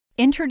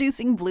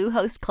Introducing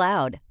Bluehost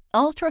Cloud,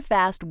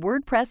 ultra-fast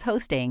WordPress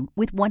hosting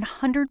with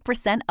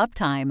 100%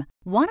 uptime.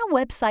 Want a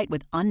website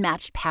with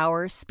unmatched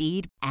power,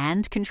 speed,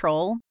 and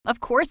control? Of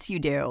course you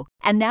do.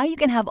 And now you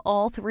can have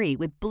all three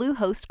with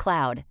Bluehost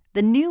Cloud,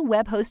 the new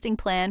web hosting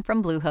plan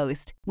from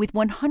Bluehost. With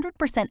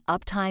 100%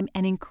 uptime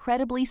and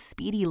incredibly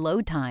speedy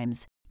load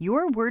times,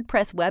 your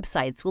WordPress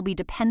websites will be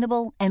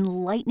dependable and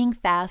lightning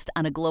fast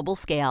on a global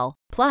scale.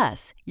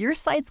 Plus, your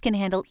sites can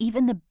handle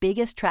even the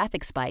biggest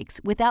traffic spikes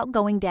without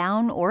going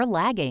down or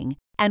lagging.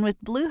 And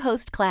with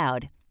Bluehost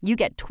Cloud, you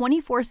get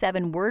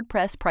 24/7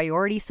 WordPress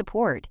priority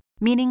support,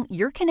 meaning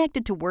you're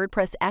connected to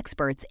WordPress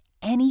experts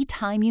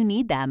anytime you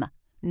need them.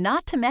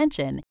 Not to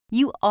mention,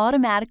 you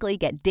automatically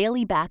get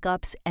daily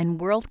backups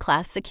and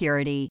world-class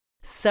security.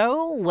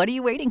 So, what are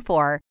you waiting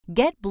for?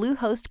 Get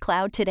Bluehost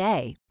Cloud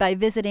today by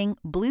visiting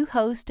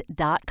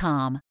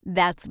Bluehost.com.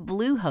 That's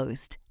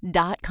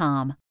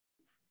Bluehost.com.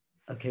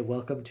 Okay,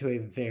 welcome to a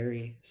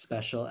very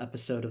special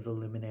episode of The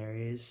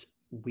Luminaries.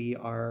 We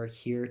are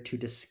here to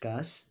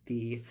discuss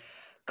the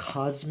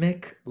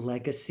cosmic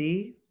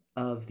legacy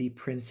of the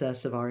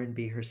princess of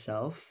R&B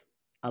herself,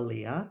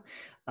 Aaliyah.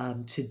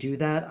 To do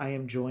that, I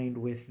am joined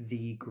with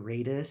the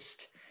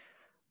greatest...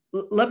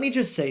 Let me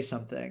just say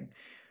something.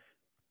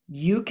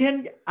 You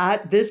can,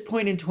 at this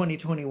point in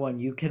 2021,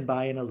 you can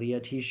buy an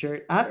Aaliyah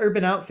t-shirt at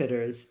Urban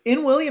Outfitters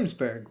in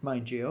Williamsburg,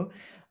 mind you,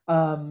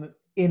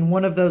 in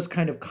one of those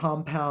kind of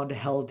compound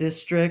hell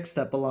districts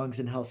that belongs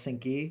in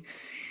Helsinki.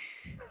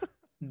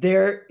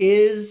 There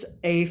is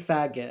a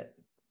faggot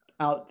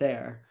out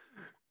there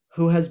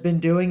who has been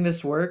doing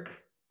this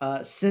work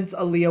since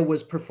Aaliyah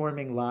was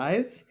performing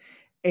live,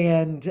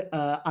 and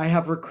I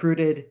have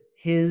recruited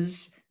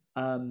his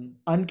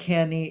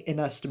uncanny,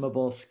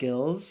 inestimable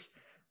skills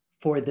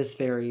for this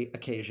very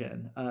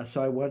occasion.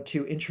 So I want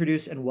to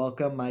introduce and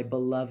welcome my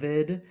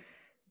beloved,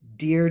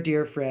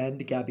 dear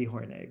friend, Gaby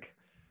Hornig.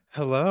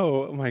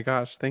 Hello. Oh my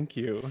gosh. Thank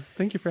you.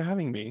 Thank you for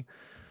having me.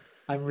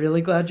 I'm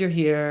really glad you're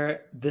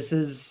here. This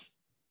is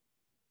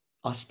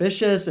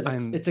auspicious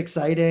and it's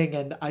exciting,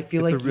 and I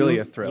feel like it's really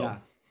a thrill. Yeah.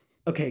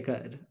 Okay,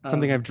 good.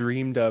 Something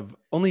I've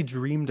only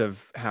dreamed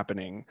of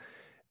happening.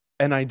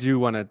 And I do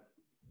want to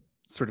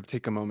sort of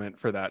take a moment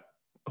for that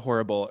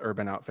horrible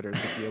Urban Outfitters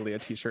with the Aaliyah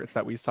t-shirts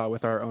that we saw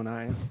with our own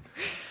eyes.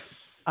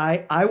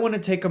 I want to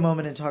take a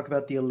moment and talk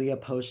about the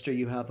Aaliyah poster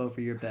you have over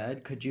your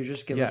bed. Could you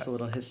just give us a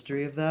little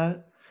history of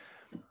that?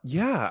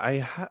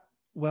 Yeah,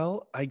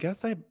 well, I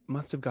guess I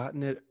must have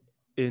gotten it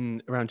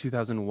in around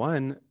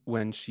 2001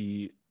 when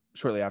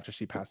shortly after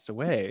she passed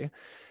away.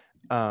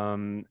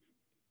 And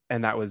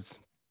that was,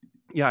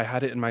 I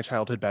had it in my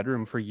childhood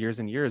bedroom for years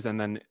and years.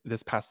 And then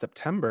this past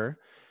September,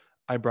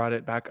 I brought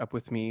it back up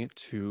with me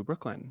to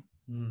Brooklyn.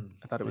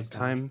 I thought it was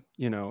time,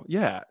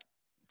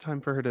 time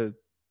for her to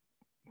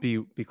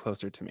be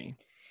closer to me.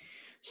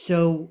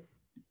 So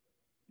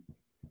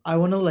I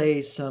want to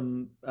lay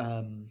some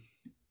kind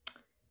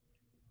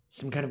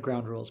of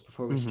ground rules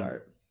before we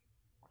start.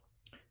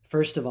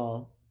 First of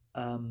all,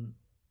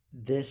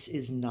 this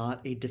is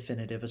not a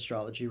definitive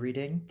astrology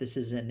reading. This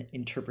is an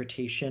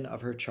interpretation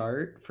of her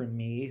chart from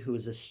me, who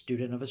is a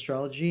student of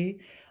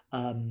astrology,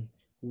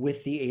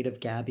 with the aid of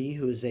Gaby,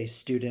 who is a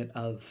student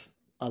of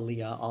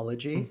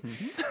Aaliyahology.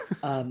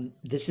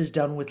 This is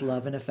done with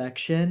love and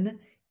affection.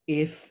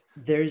 If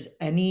there's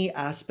any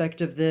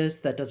aspect of this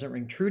that doesn't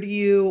ring true to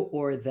you,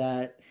 or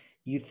that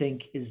you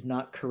think is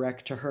not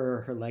correct to her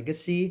or her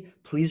legacy,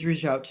 please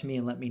reach out to me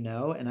and let me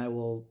know, and I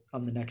will,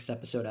 on the next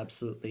episode,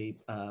 absolutely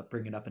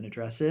bring it up and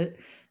address it.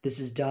 This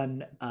is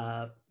done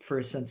for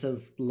a sense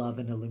of love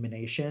and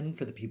illumination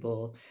for the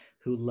people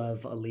who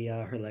love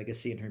Aaliyah, her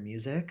legacy, and her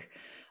music.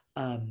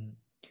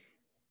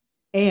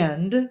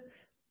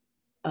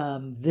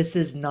 This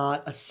is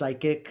not a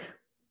psychic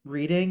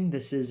reading.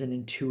 This is an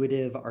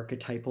intuitive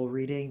archetypal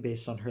reading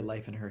based on her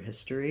life and her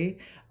history,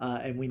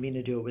 and we mean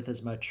to do it with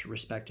as much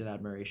respect and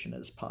admiration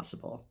as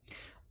possible.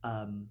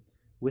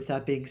 With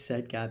that being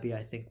said, Gaby,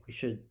 I think we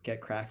should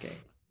get cracking.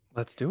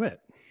 Let's do it.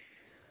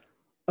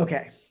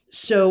 Okay,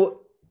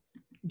 so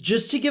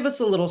just to give us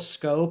a little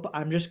scope,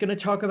 I'm just going to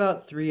talk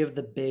about three of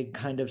the big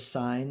kind of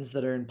signs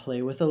that are in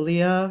play with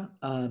Aaliyah.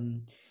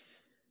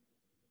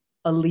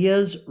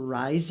 Aaliyah's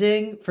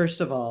rising,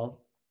 first of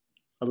all,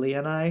 Aaliyah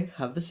and I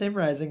have the same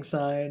rising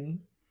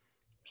sign.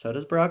 So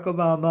does Barack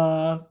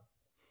Obama.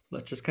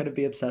 Let's just kind of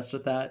be obsessed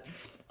with that.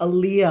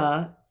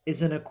 Aaliyah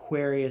is an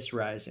Aquarius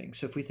rising.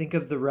 So if we think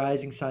of the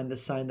rising sign, the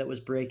sign that was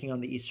breaking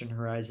on the eastern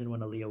horizon when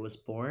Aaliyah was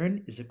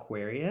born is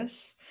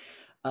Aquarius.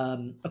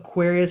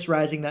 Aquarius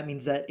rising, that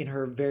means that in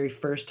her very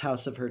first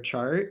house of her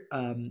chart,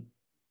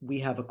 we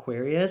have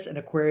Aquarius, and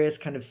Aquarius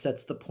kind of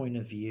sets the point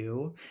of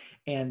view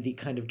and the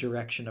kind of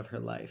direction of her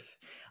life.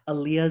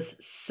 Aaliyah's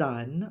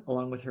sun,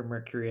 along with her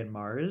Mercury and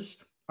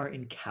Mars, are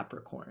in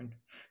Capricorn.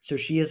 So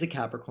she is a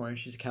Capricorn.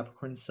 She's a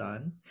Capricorn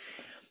sun.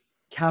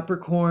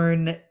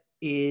 Capricorn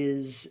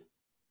is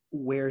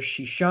where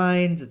she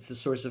shines. It's the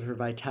source of her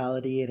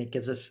vitality, and it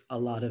gives us a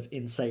lot of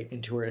insight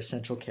into her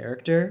essential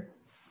character.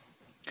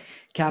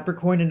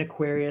 Capricorn and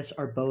Aquarius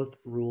are both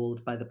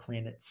ruled by the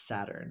planet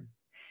Saturn.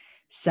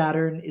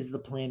 Saturn is the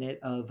planet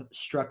of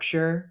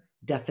structure,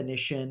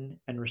 definition,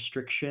 and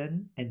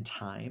restriction and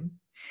time.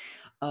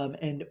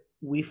 And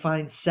we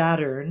find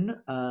Saturn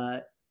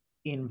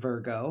in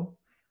Virgo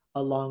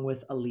along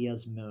with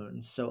Aaliyah's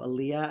moon. So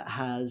Aaliyah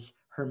has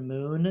her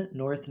moon,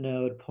 north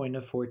node, point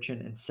of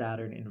fortune, and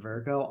Saturn in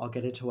Virgo. I'll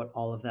get into what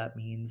all of that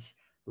means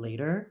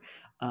later.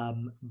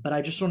 But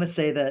I just want to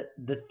say that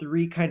the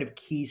three kind of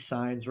key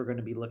signs we're going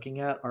to be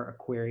looking at are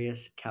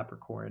Aquarius,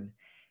 Capricorn,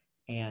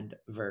 and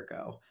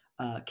Virgo.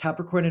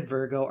 Capricorn and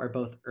Virgo are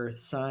both earth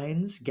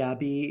signs.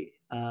 Gaby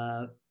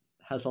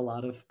has a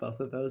lot of both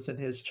of those in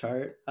his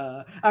chart.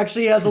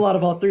 Actually, he has a lot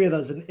of all three of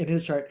those in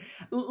his chart.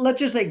 Let's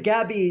just say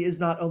Gaby is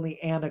not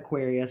only an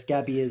Aquarius,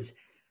 Gaby is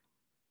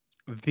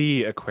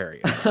the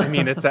Aquarius. I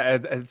mean, it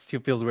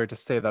feels weird to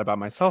say that about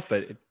myself,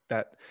 but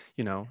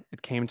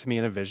it came to me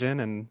in a vision,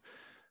 and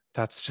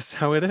that's just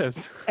how it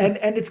is. And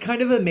it's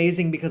kind of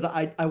amazing because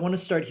I want to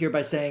start here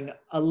by saying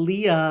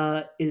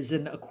Aaliyah is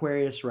an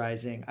Aquarius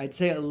rising. I'd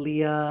say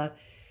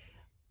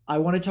I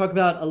want to talk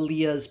about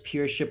Aaliyah's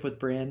peership with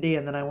Brandy,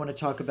 and then I want to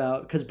talk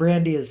about, because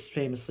Brandy is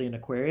famously an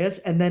Aquarius,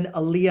 and then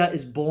Aaliyah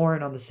is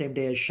born on the same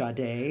day as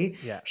Sade.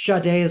 Yes.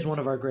 Sade is one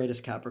of our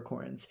greatest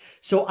Capricorns.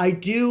 So I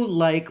do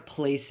like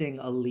placing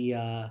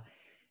Aaliyah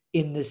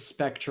in this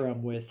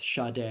spectrum with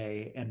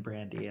Sade and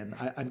Brandy, and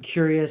I'm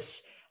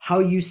curious how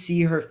you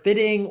see her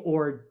fitting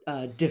or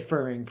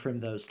differing from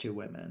those two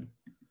women.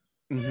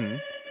 Mm-hmm.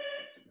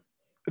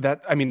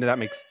 That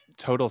makes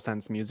total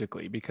sense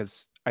musically,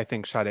 because I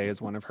think Sade is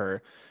one of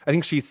her. I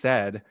think she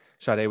said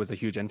Sade was a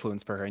huge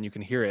influence for her, and you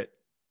can hear it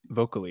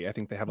vocally. I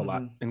think they have a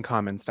lot in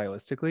common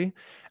stylistically.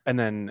 And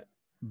then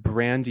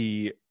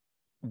Brandy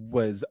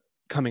was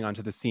coming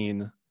onto the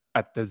scene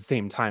at the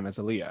same time as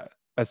Aaliyah.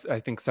 As I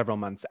think several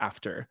months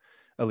after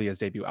Aaliyah's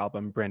debut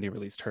album, Brandy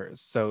released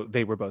hers. So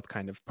they were both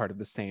kind of part of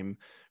the same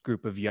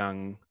group of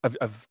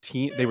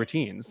teen. They were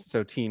teens,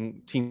 so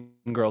teen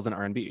girls in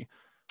R&B.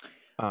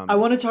 I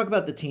want to talk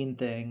about the teen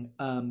thing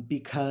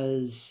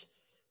because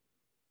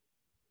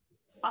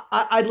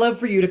I'd love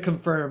for you to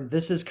confirm.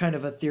 This is kind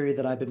of a theory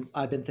that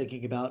I've been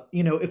thinking about.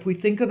 If we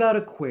think about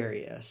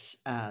Aquarius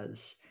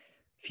as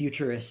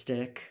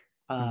futuristic,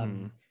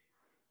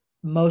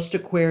 most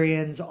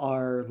Aquarians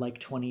are like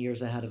 20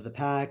 years ahead of the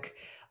pack.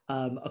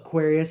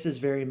 Aquarius is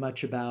very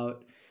much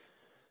about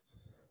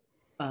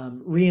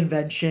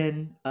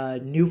reinvention,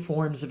 new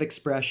forms of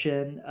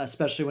expression,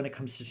 especially when it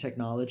comes to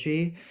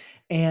technology.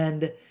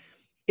 And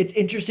it's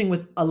interesting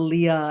with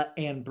Aaliyah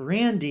and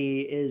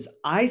Brandy is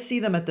I see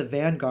them at the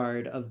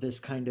vanguard of this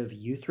kind of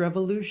youth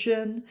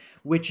revolution,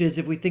 which is,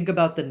 if we think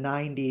about the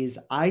 90s,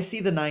 I see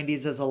the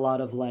 90s as a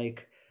lot of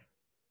like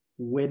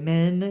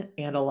women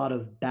and a lot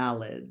of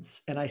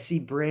ballads. And I see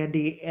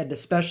Brandy and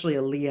especially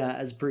Aaliyah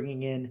as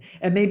bringing in,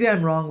 and maybe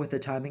I'm wrong with the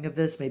timing of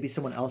this, maybe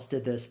someone else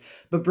did this,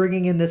 but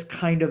bringing in this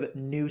kind of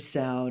new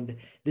sound,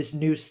 this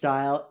new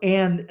style.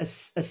 And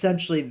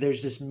essentially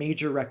there's this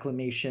major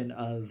reclamation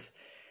of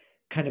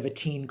kind of a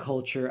teen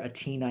culture, a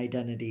teen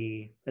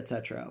identity,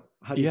 etc.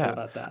 How do you feel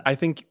about that? I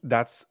think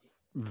that's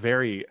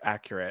very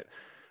accurate.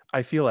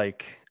 I feel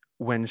like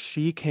when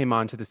she came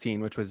onto the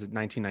scene, which was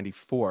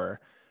 1994,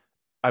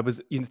 I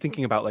was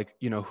thinking about like,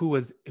 who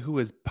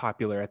was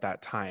popular at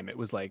that time. It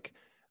was like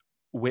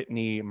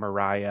Whitney,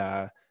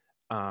 Mariah,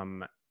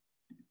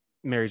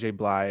 Mary J.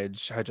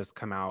 Blige had just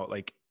come out,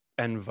 like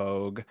En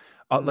Vogue,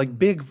 like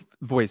big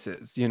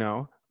voices,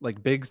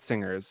 like big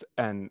singers.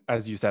 And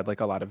as you said,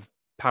 like a lot of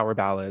power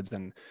ballads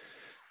and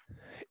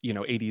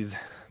 80s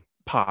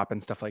pop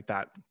and stuff like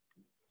that.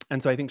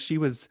 And so I think she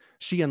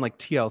and like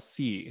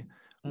TLC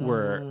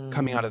were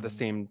coming out at the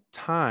same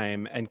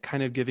time and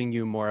kind of giving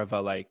you more of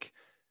a like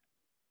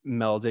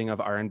melding of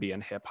R&B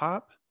and hip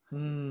hop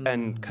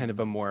and kind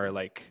of a more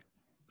like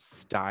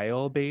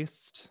style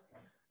based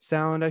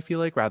sound, I feel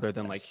like, rather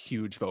than like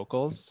huge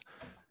vocals.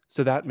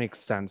 So that makes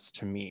sense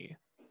to me.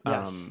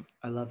 Yes,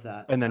 I love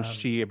that. And then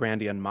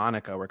Brandy and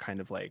Monica were kind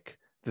of like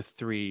the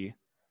three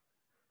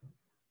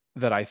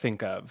that I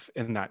think of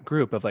in that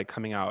group of like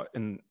coming out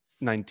in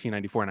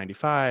 1994,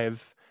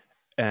 95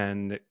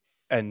 and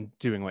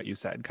doing what you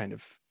said, kind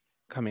of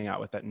coming out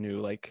with that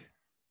new, like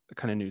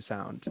kind of new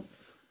sound.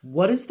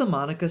 What is the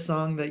Monica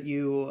song that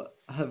you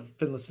have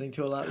been listening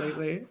to a lot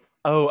lately?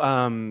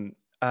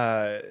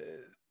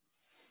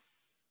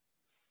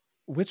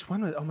 Which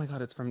one? Oh my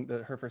God, it's from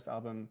her first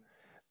album.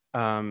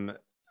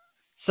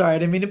 Sorry, I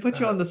didn't mean to put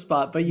you on the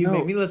spot, but you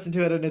made me listen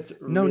to it, and it's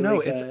really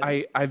good.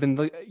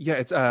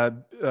 It's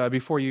it's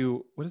before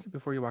you. What is it?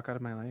 Before you walk out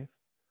of my life.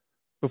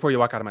 Before you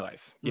walk out of my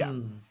life. Yeah,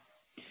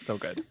 so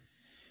good.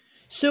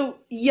 So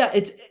yeah,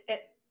 it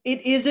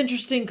is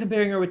interesting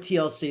comparing her with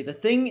TLC.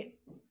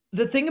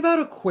 The thing about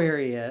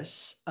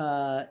Aquarius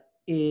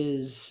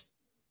is,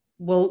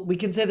 well, we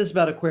can say this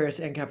about Aquarius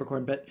and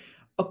Capricorn, but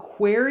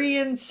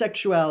Aquarian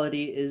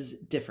sexuality is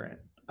different.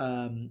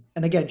 And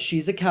again,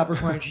 she's a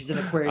Capricorn, she's an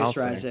Aquarius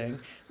rising,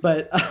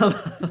 but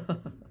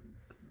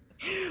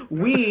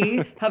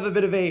We have a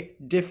bit of a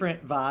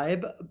different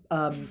vibe.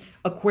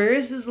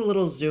 Aquarius is a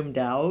little zoomed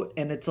out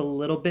and it's a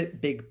little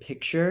bit big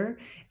picture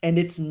and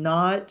it's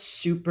not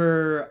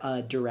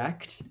super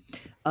direct.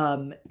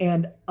 And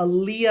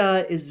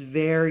Aaliyah is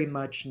very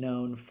much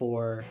known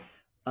for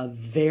a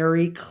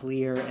very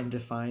clear and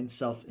defined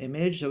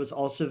self-image that was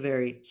also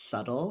very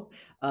subtle.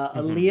 Mhm.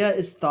 Aaliyah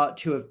is thought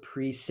to have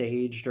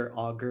presaged or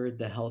augured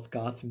the health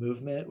goth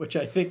movement, which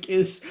I think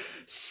is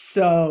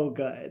so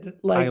good.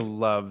 I Like,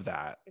 love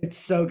that. it's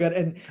so good.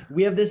 And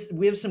we have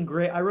some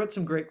great, I wrote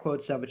some great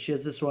quotes down, but she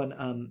has this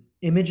one,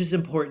 image is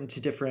important to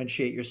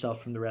differentiate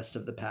yourself from the rest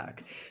of the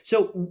pack.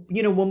 So,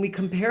 when we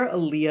compare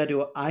Aaliyah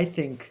to, I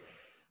think,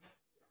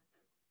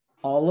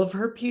 all of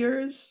her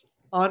peers,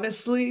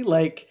 honestly,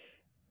 like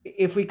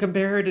if we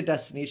compare her to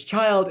Destiny's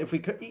Child, if we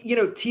could,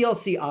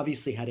 TLC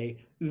obviously had a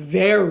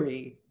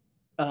very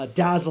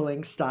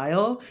dazzling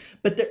style,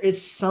 but there is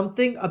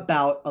something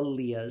about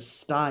Aaliyah's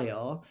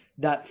style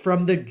that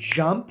from the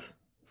jump,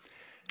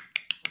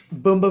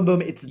 boom, boom,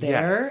 boom, it's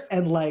there. Yes.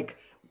 And like,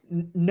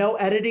 no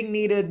editing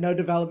needed, no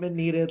development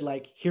needed.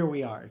 Like, here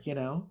we are,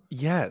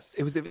 Yes,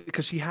 it was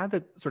because she had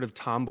the sort of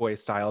tomboy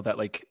style that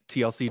like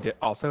TLC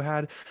also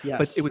had,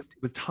 but it Yes.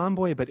 was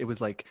tomboy, but it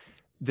was like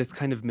this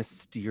kind of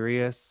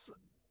mysterious,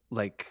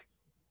 like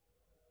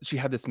she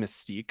had this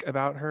mystique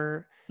about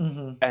her,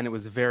 Hmm. and she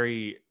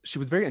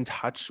was very in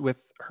touch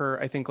with her,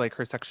 I think, like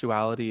her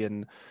sexuality,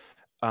 and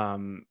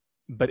um,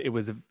 but it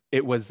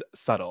was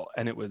subtle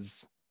and it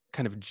was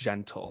kind of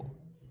gentle,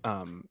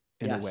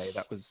 in a way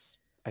that Yes. was,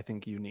 I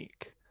think,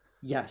 unique.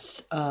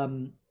 Yes.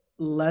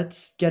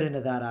 Let's get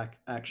into that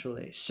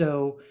actually.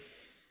 So,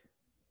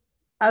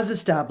 as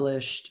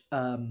established,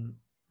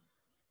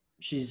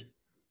 she's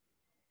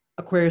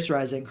Aquarius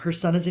rising. Her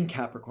sun is in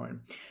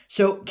Capricorn.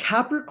 So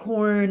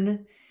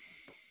Capricorn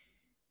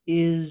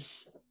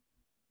is,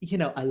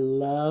 I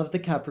love the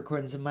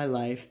Capricorns in my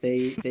life.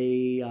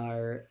 They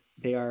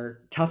are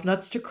tough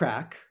nuts to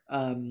crack.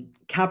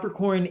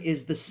 Capricorn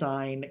is the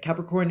sign.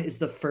 Capricorn is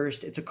the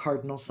first. It's a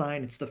cardinal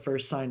sign. It's the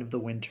first sign of the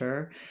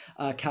winter.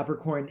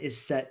 Capricorn is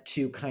set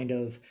to kind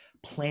of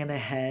plan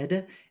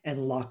ahead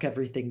and lock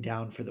everything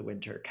down for the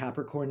winter.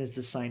 Capricorn is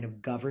the sign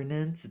of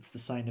governance. It's the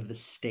sign of the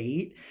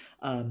state.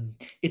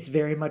 It's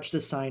very much the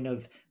sign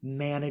of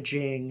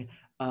managing,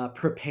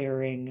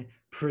 preparing,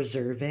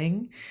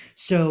 preserving.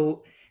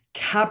 So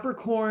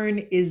Capricorn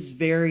is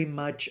very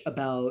much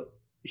about,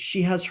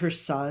 she has her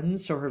sun,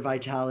 so her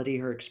vitality,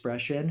 her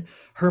expression,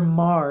 her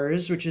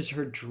Mars, which is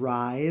her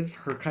drive,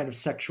 her kind of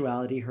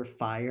sexuality, her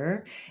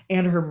fire,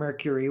 and her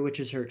Mercury, which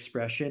is her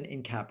expression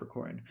in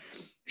Capricorn.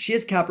 She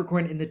has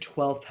Capricorn in the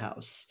 12th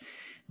house.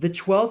 The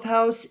 12th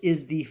house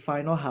is the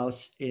final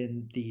house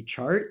in the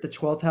chart. The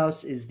 12th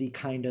house is the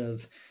kind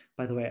of,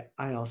 by the way,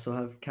 I also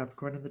have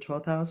Capricorn in the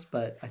 12th house,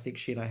 but I think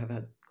she and I have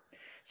had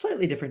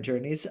slightly different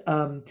journeys.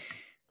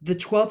 The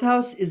 12th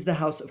house is the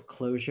house of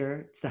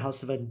closure. It's the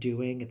house of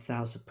undoing. It's the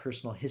house of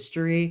personal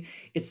history.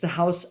 It's the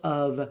house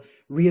of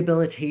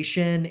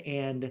rehabilitation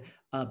and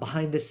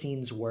behind the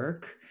scenes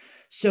work.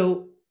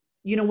 So,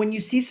 when you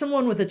see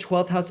someone with a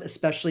 12th house,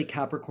 especially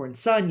Capricorn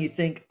sun, you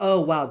think, oh,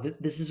 wow,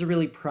 this is a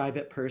really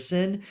private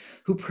person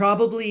who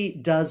probably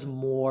does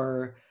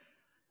more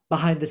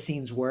behind the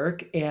scenes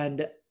work.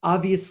 And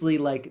obviously,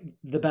 like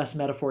the best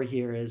metaphor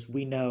here is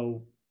we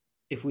know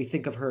if we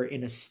think of her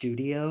in a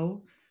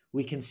studio,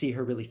 we can see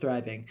her really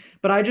thriving.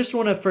 But I just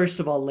want to first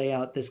of all lay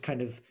out this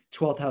kind of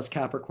 12th house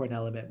Capricorn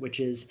element, which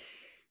is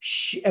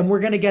and we're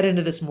going to get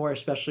into this more,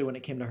 especially when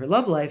it came to her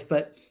love life,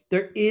 but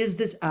there is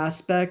this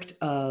aspect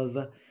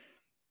of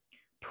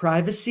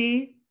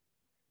privacy,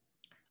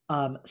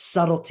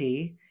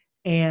 subtlety,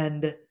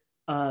 and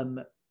um,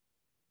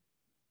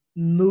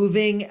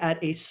 moving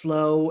at a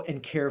slow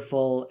and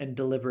careful and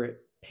deliberate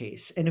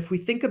pace. And if we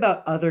think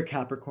about other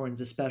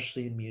Capricorns,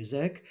 especially in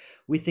music,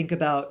 we think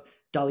about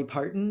Dolly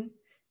Parton,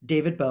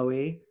 David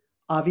Bowie,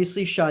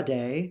 obviously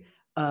Sade,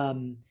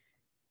 um,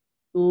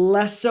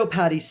 less so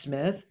Patti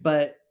Smith.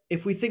 But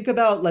if we think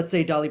about, let's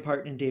say, Dolly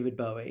Parton and David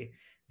Bowie,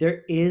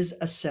 there is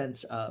a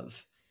sense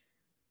of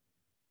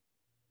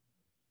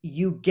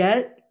you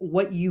get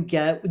what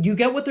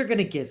they're going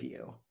to give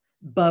you,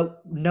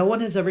 but no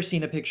one has ever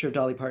seen a picture of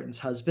Dolly Parton's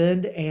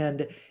husband,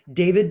 and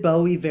David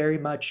Bowie very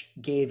much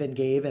gave and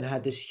gave and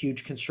had this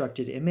huge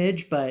constructed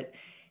image, but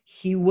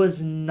he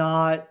was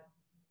not,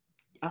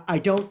 I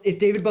don't, if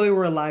David Bowie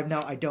were alive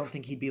now, I don't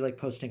think he'd be like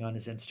posting on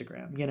his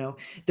Instagram,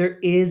 there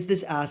is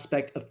this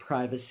aspect of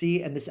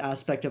privacy and this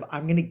aspect of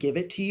I'm going to give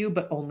it to you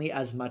but only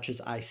as much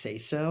as I say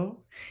so.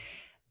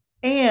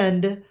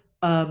 And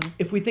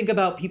if we think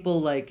about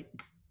people like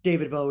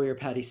David Bowie or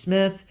Patti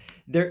Smith,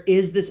 there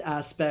is this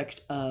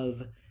aspect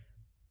of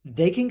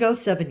they can go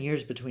 7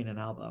 years between an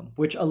album,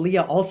 which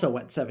Aaliyah also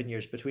went 7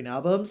 years between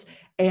albums,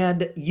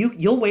 and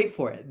you'll wait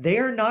for it. They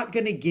are not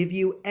going to give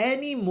you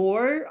any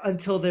more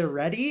until they're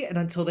ready and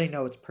until they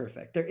know it's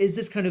perfect. There is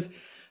this kind of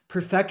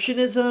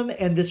perfectionism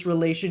and this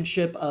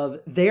relationship of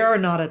they are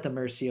not at the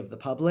mercy of the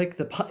public.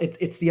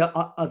 It's the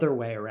other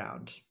way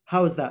around.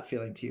 How is that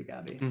feeling to you,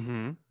 Gabby?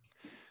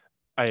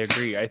 I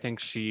agree. I think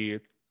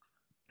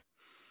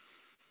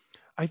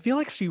I feel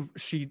like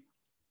she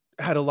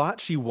had a lot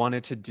she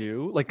wanted to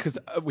do, like, because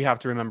we have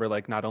to remember,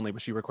 like, not only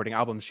was she recording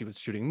albums, she was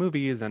shooting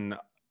movies and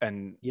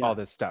Yeah. all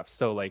this stuff.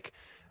 So like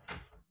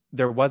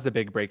there was a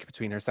big break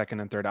between her second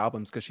and third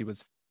albums because she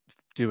was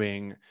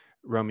doing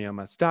Romeo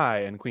Must Die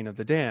and Queen of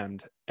the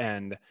Damned.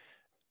 And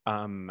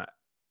um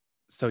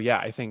so yeah,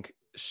 I think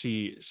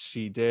she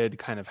did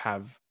kind of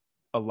have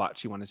a lot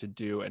she wanted to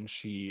do, and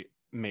she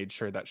made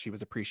sure that she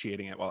was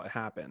appreciating it while it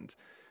happened.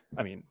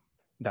 I mean,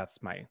 that's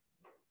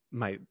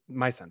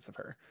my sense of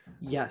her.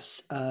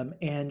 Yes,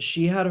 and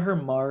she had her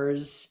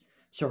Mars,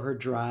 so her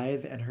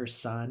drive and her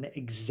sun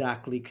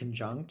exactly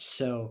conjunct.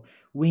 So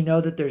we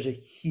know that there's a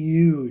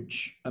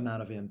huge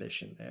amount of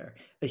ambition there,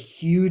 a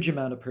huge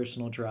amount of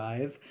personal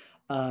drive,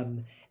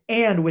 um,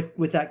 and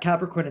with that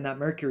Capricorn and that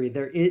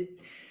Mercury,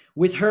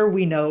 with her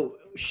we know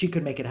she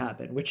could make it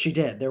happen, which she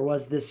did. There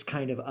was this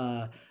kind of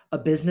a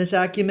business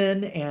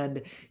acumen,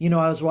 and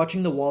I was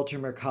watching the Walter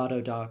Mercado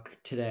doc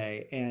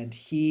today, and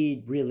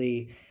he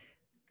really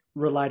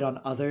relied on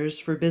others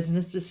for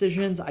business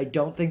decisions. I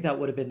don't think that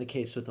would have been the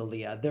case with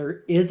Aaliyah.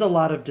 There is a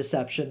lot of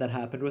deception that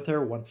happened with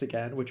her once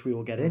again, which we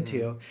will get Mm-hmm.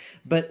 into.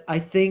 But I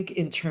think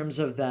in terms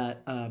of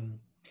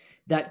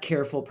that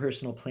careful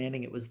personal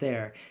planning, it was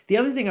there. The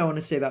other thing I want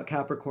to say about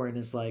Capricorn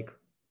is like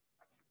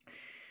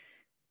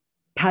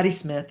Patti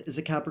Smith is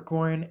a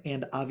Capricorn,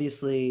 and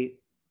obviously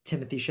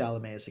Timothy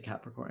Chalamet is a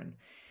Capricorn.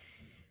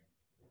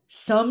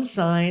 Some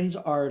signs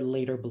are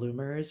later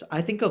bloomers.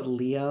 I think of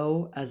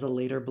Leo as a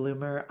later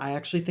bloomer. I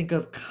actually think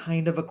of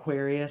kind of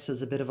Aquarius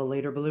as a bit of a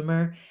later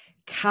bloomer.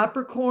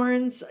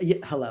 Capricorns, yeah,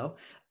 hello,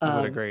 Would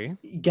um, agree.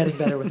 getting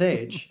better with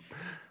age.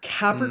 Mm-hmm.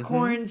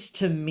 Capricorns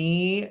to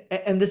me,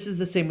 and this is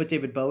the same with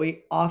David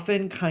Bowie,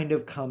 often kind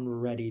of come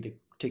ready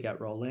to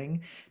get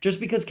rolling. Just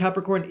because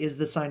Capricorn is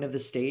the sign of the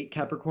state,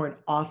 Capricorn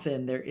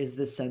often there is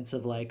this sense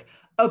of like,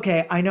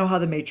 okay, I know how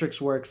the matrix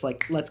works,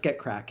 like let's get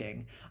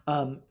cracking.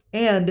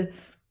 And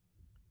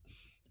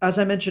as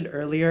I mentioned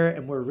earlier,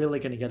 and we're really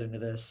going to get into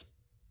this,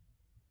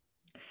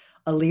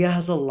 Aaliyah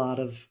has a lot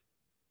of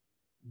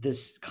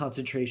this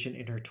concentration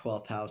in her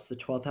 12th house. The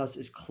 12th house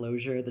is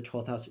closure, the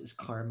 12th house is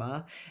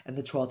karma, and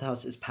the 12th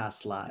house is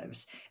past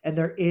lives. And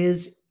there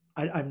is,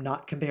 I'm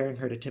not comparing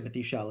her to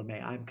Timothy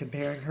Chalamet. I'm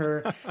comparing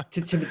her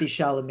to Timothy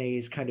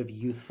Chalamet's kind of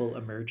youthful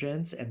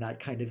emergence and that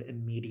kind of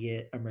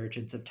immediate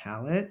emergence of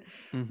talent,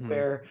 Mm-hmm.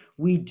 where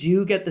we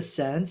do get the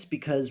sense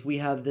because we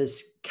have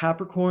this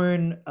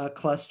Capricorn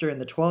cluster in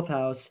the 12th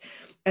house.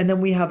 And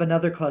then we have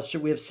another cluster.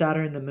 We have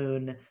Saturn, the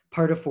moon,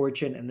 part of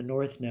fortune, and the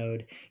North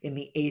Node in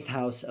the 8th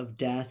house of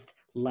death,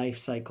 life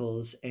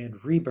cycles,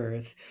 and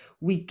rebirth.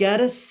 We get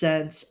a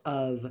sense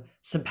of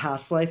some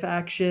past life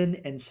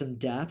action and some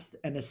depth,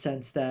 and a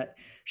sense that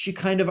she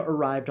kind of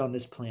arrived on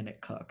this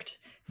planet cooked.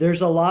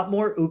 There's a lot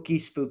more ooky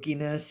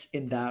spookiness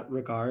in that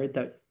regard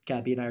that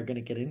Gaby and I are going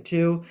to get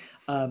into.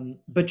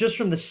 But just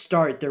from the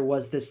start, there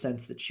was this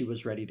sense that she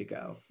was ready to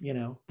go, you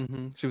know?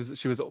 Mm-hmm.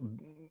 She was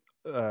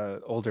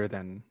older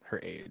than her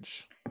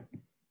age.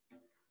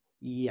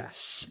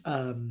 Yes.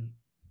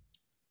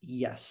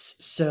 Yes.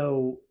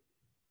 So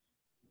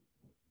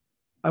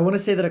I want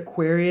to say that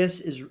Aquarius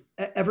is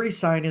every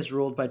sign is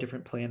ruled by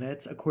different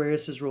planets.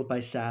 Aquarius is ruled by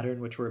Saturn,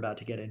 which we're about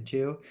to get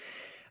into.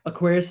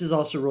 Aquarius is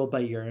also ruled by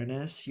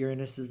Uranus.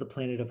 Uranus is the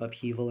planet of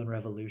upheaval and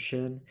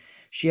revolution.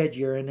 She had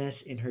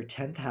Uranus in her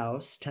 10th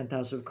house, 10th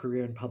house of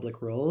career and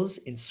public roles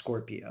in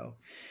Scorpio.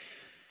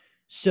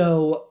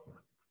 So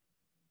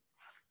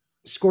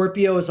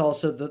Scorpio is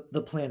also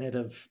the planet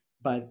of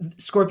by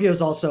Scorpio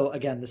is also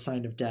again the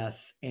sign of death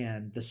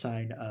and the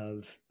sign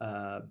of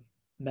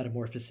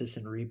metamorphosis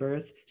and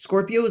rebirth.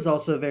 Scorpio is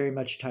also very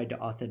much tied to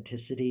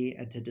authenticity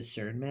and to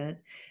discernment.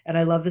 And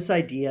I love this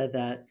idea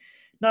that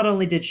not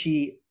only did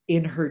she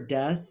in her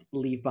death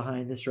leave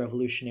behind this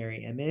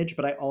revolutionary image,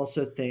 but I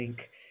also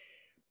think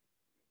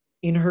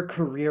in her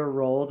career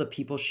role, the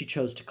people she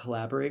chose to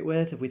collaborate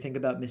with, if we think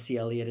about Missy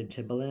Elliott and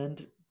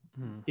Timbaland,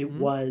 it Mm-hmm.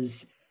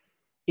 was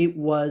it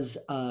was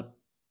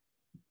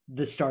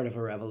the start of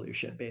a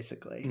revolution,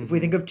 basically. If we Mm-hmm.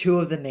 think of two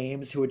of the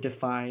names who would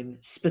define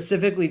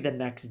specifically the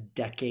next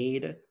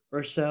decade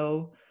or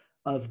so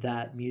of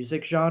that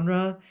music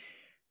genre,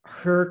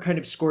 her kind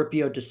of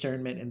Scorpio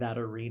discernment in that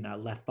arena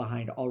left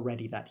behind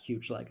already that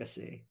huge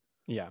legacy.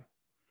 Yeah.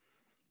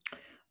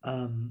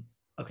 Um,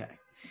 okay.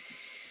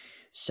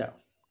 So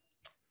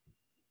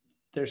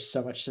there's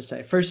so much to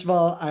say. First of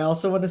all, I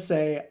also want to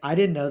say I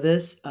didn't know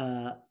this.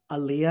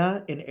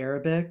 Aliyah in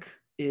Arabic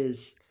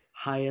is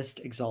highest,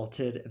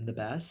 exalted, and the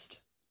best.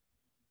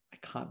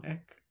 Iconic.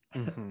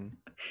 Mm-hmm.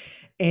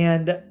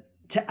 And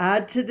to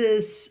add to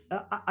this,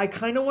 I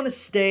kind of want to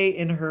stay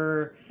in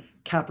her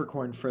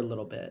Capricorn for a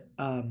little bit.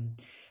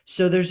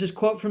 So there's this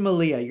quote from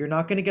Aaliyah: "You're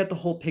not going to get the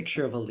whole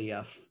picture of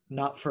Aaliyah,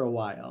 not for a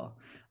while."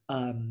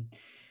 Um,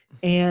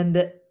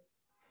 and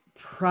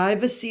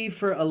privacy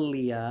for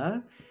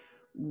Aaliyah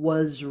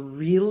was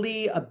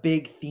really a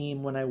big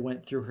theme when I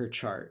went through her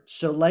chart.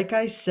 So, like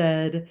I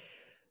said,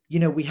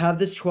 we have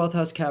this 12th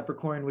house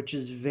Capricorn, which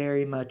is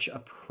very much a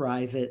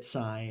private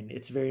sign.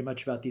 It's very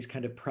much about these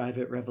kind of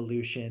private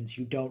revolutions.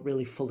 You don't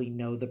really fully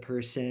know the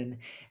person,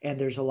 and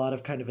there's a lot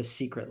of kind of a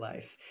secret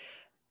life.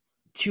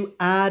 To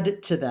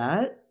add to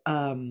that,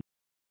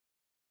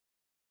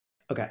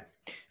 okay,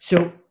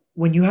 so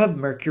when you have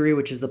Mercury,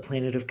 which is the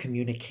planet of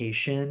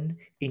communication,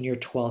 in your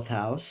 12th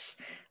house,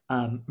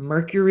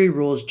 Mercury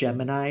rules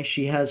Gemini.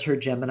 She has her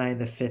Gemini in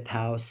the 5th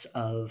house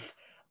of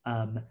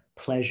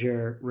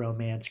pleasure,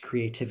 romance,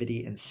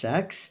 creativity, and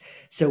sex.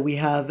 So we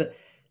have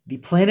the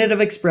planet of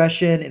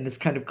expression in this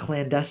kind of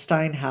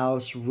clandestine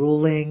house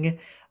ruling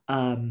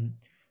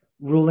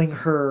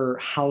her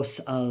house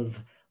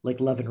of like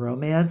love and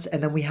romance.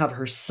 And then we have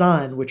her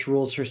sun, which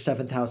rules her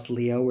 7th house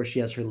Leo, where she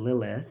has her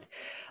Lilith.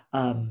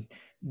 um,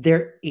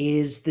 there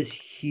is this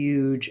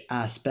huge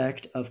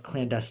aspect of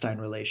clandestine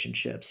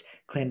relationships,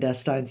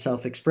 clandestine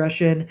self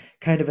expression,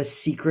 kind of a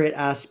secret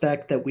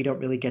aspect that we don't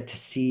really get to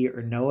see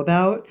or know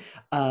about.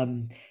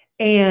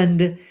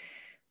 And,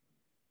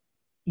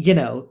 you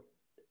know,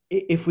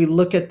 if we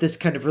look at this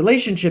kind of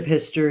relationship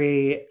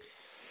history,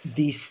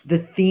 the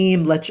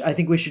theme, I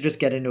think we should just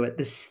get into it.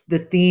 The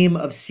theme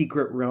of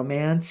secret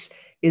romance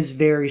is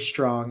very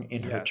strong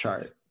in her Yes.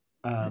 chart.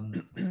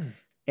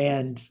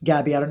 And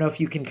Gaby, I don't know if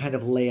you can kind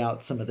of lay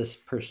out some of this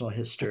personal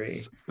history.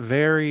 It's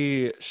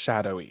very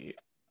shadowy.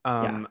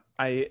 Yeah.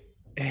 I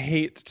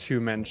hate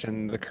to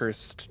mention the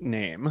cursed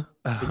name Me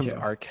of too.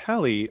 R.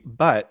 Kelly,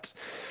 but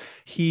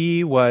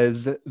he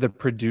was the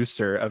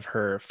producer of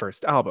her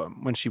first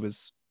album when she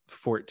was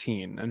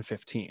 14 and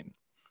 15.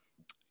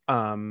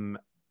 And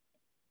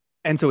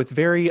so it's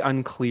very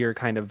unclear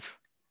kind of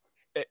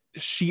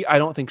I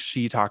don't think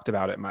she talked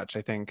about it much.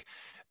 I think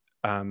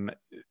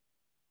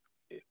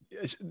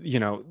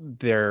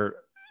they're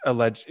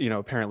alleged,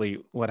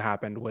 apparently what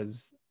happened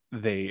was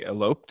they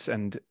eloped,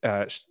 and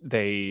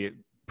they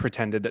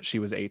pretended that she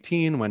was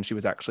 18 when she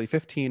was actually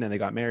 15, and they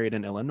got married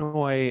in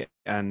Illinois.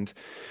 And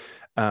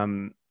there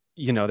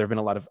have been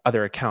a lot of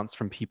other accounts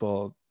from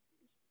people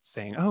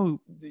saying, oh,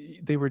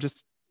 they were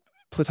just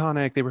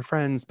platonic, they were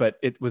friends, but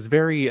it was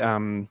very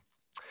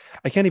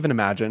I can't even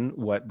imagine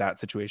what that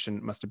situation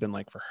must have been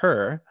like for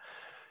her.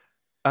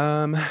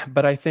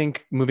 But I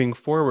think moving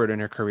forward in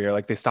her career,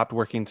 like they stopped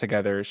working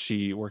together.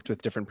 She worked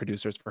with different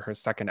producers for her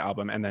second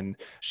album, and then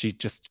she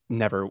just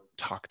never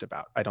talked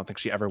about. I don't think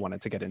she ever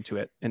wanted to get into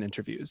it in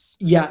interviews.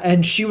 Yeah,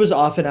 and she was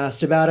often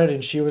asked about it,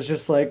 and she was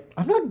just like,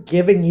 "I'm not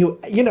giving you,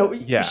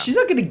 Yeah. she's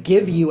not going to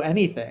give you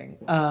anything."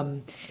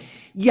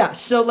 Yeah,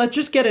 so let's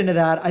just get into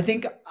that. I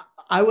think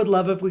I would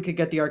love if we could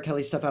get the R.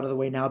 Kelly stuff out of the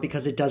way now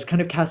because it does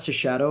kind of cast a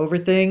shadow over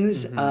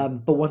things.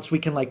 But once we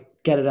can like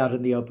get it out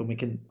in the open, we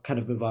can kind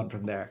of move on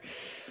from there.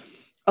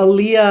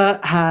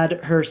 Aaliyah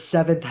had her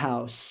 7th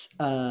house,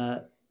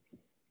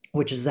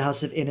 which is the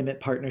house of intimate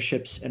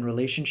partnerships and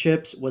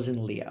relationships, was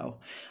in Leo.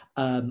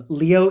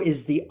 Leo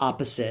is the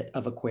opposite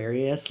of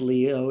Aquarius.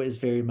 Leo is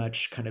very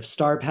much kind of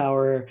star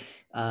power,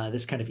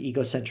 this kind of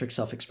egocentric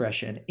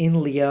self-expression.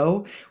 In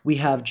Leo, we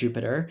have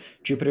Jupiter.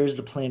 Jupiter is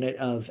the planet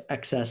of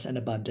excess and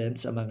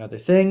abundance, among other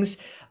things.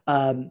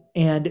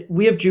 And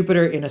we have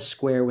Jupiter in a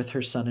square with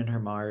her Sun and her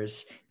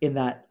Mars in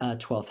that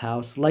 12th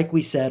house. Like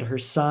we said, her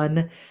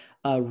Sun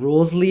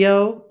rules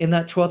Leo in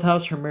that 12th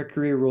house. Her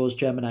Mercury rules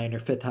Gemini in her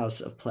 5th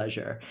house of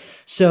pleasure.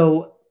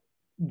 So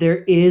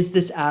there is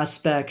this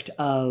aspect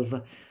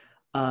of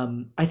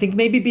I think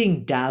maybe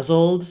being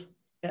dazzled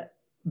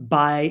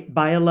by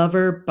a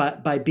lover,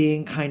 but by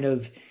being kind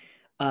of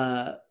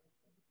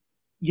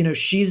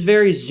she's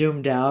very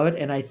zoomed out,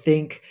 and I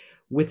think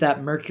with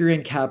that Mercury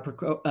and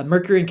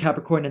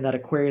Capricorn and that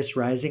Aquarius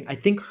rising, I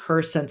think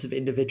her sense of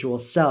individual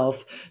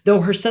self,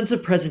 though her sense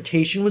of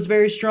presentation was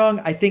very strong,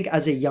 I think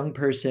as a young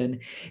person,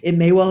 it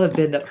may well have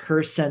been that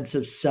her sense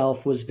of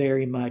self was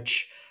very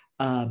much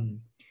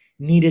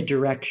needed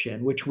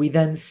direction, which we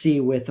then see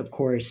with, of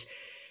course,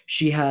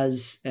 she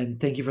has,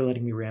 and thank you for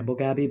letting me ramble,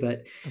 Gaby,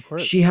 but Of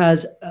course. she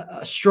has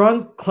a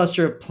strong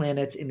cluster of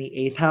planets in the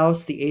 8th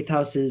house. The 8th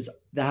house is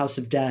the house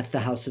of death, the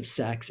house of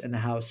sex, and the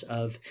house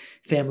of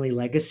family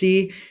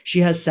legacy. She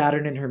has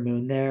Saturn in her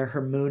moon there.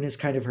 Her moon is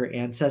kind of her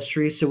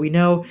ancestry. So we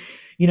know,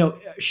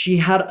 she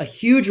had a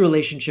huge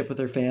relationship with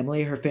her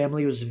family. Her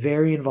family was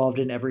very involved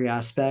in every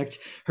aspect.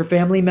 Her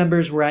family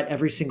members were at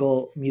every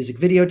single music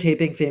video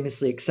taping,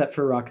 famously, except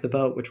for Rock the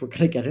Boat, which we're going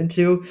to get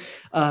into.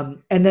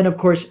 And then, of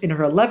course, in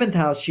her 11th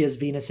house, she has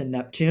Venus and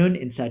Neptune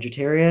in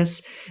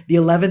Sagittarius. The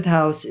 11th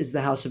house is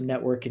the house of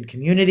network and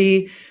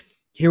community.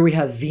 Here we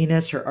have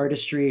Venus, her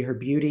artistry, her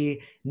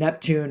beauty,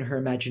 Neptune, her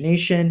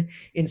imagination,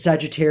 in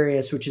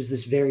Sagittarius, which is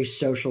this very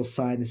social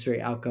sign, this very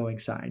outgoing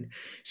sign.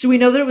 So we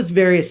know that it was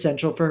very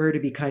essential for her to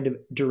be kind of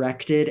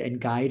directed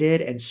and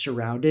guided and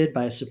surrounded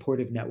by a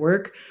supportive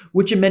network,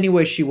 which in many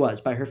ways she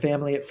was, by her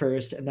family at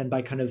first, and then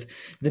by kind of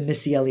the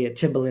Missy Elliott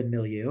Timbaland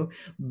milieu.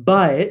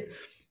 But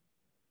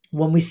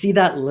when we see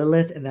that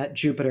Lilith and that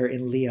Jupiter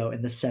in Leo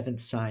in the 7th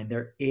sign,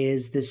 there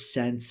is this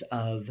sense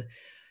of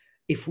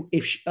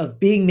of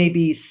being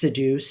maybe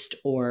seduced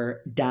or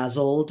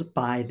dazzled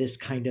by this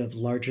kind of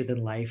larger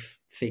than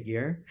life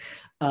figure.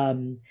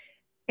 And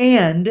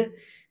And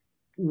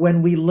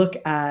when we let's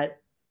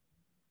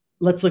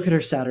look at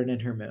her Saturn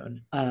and her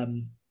moon.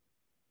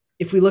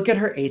 If we look at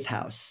her eighth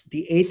house,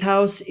 the eighth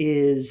house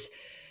is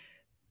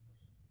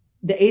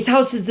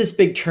this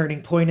big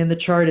turning point in the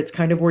chart. It's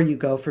kind of where you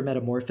go for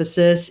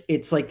metamorphosis.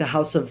 It's like the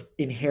house of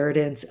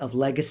inheritance, of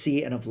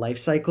legacy, and of life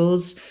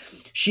cycles.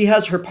 She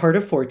has her part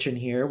of fortune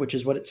here, which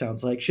is what it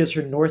sounds like. She has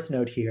her north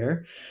node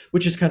here,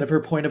 which is kind of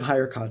her point of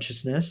higher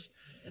consciousness.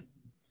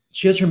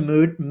 She has her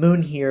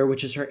moon here,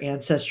 which is her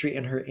ancestry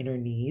and her inner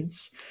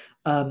needs.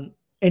 And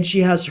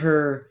she has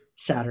her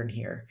Saturn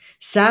here.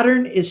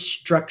 Saturn is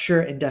structure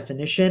and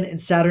definition,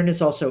 and Saturn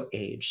is also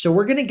age. So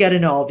we're going to get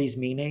into all these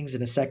meanings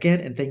in a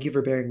second, and thank you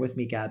for bearing with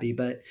me, Gaby.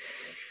 But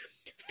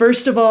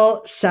first of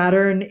all,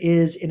 Saturn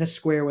is in a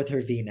square with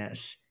her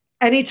Venus.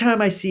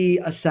 Anytime I see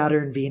a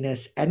Saturn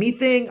Venus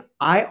anything,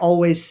 I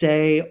always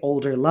say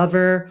older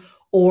lover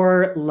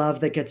or love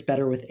that gets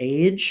better with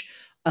age.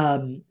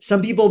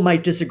 Some people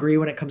might disagree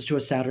when it comes to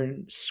a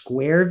Saturn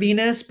square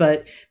Venus,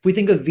 but if we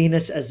think of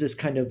Venus as this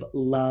kind of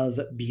love,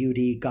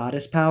 beauty,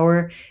 goddess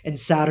power, and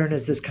Saturn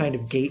as this kind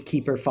of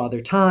gatekeeper,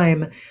 father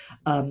time,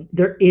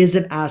 there is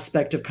an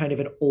aspect of kind of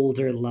an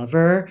older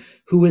lover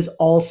who is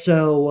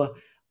also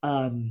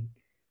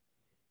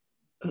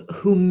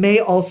who may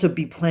also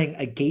be playing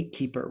a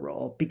gatekeeper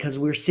role, because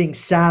we're seeing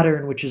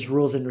Saturn, which is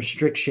rules and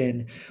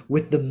restriction,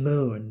 with the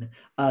moon.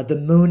 The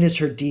moon is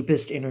her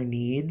deepest inner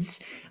needs.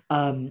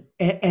 And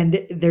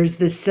there's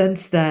this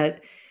sense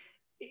that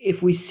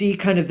if we see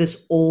kind of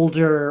this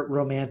older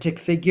romantic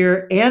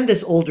figure and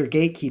this older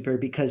gatekeeper,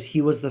 because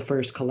he was the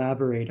first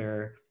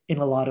collaborator in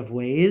a lot of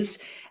ways,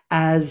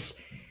 as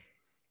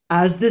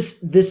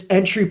this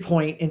entry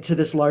point into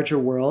this larger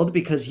world,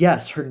 because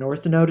yes, her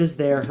north node is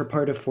there, her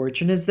part of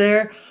fortune is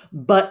there,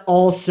 but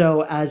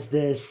also as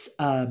this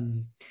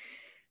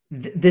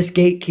this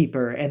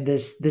gatekeeper and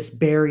this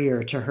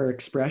barrier to her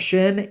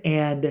expression.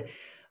 And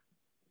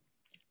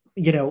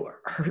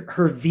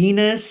her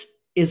Venus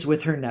is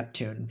with her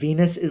Neptune.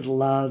 Venus is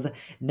love.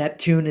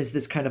 Neptune is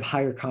this kind of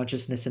higher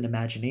consciousness and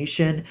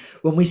imagination.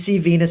 When we see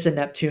Venus and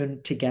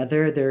Neptune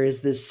together, there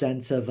is this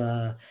sense of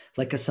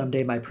like a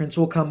someday my prince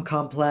will come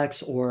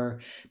complex, or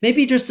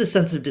maybe just a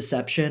sense of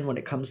deception when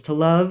it comes to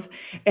love.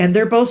 And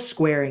they're both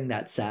squaring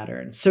that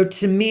Saturn. So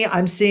to me,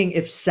 I'm seeing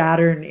if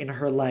Saturn in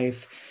her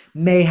life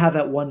may have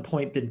at one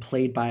point been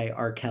played by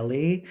R.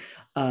 Kelly,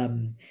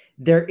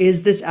 there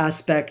is this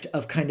aspect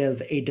of kind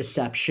of a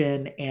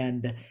deception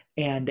and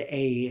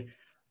a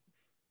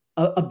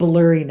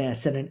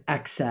blurriness and an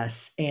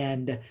excess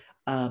and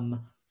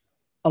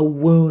a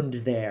wound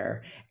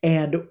there.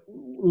 And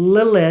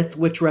Lilith,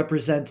 which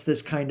represents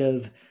this kind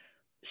of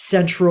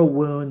central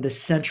wound, the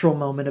central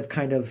moment of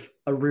kind of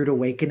a rude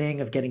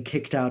awakening, of getting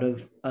kicked out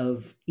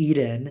of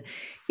Eden,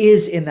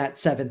 is in that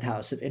seventh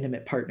house of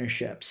intimate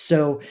partnerships.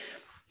 So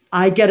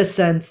I get a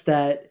sense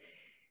that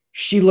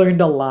she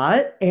learned a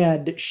lot,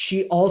 and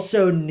she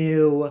also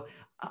knew,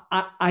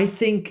 I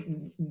think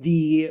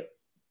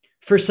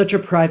for such a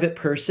private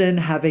person,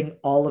 having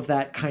all of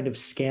that kind of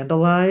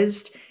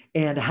scandalized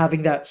and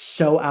having that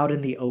so out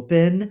in the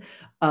open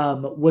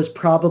was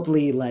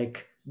probably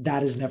like,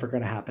 that is never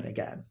going to happen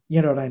again.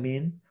 You know what I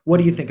mean? What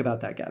do you think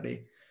about that,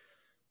 Gaby?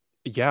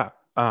 Yeah,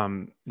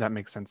 that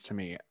makes sense to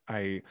me.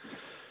 I'm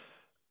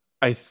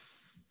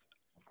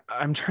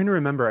trying to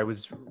remember. I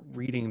was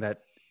reading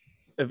that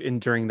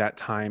during that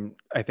time,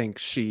 I think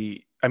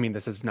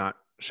this is not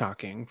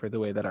shocking for the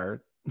way that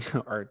our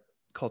our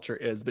culture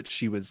is, but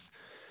she was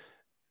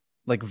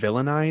like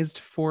villainized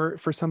for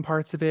some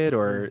parts of it,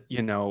 or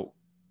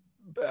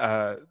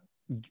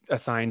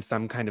assigned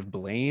some kind of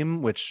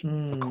blame, which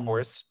of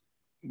course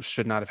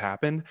should not have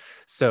happened.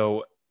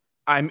 So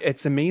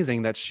it's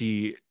amazing that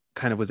she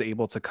kind of was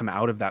able to come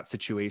out of that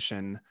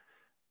situation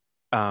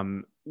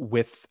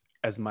with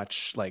as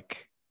much,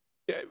 like,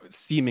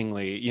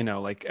 seemingly,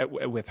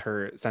 with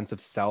her sense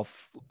of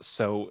self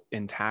so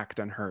intact,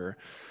 and her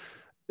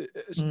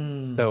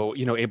so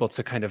able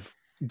to kind of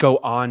go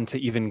on to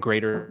even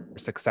greater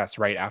success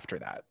right after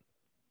that.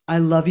 I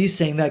love you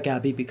saying that,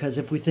 Gaby, because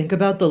if we think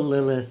about the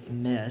Lilith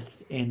myth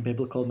in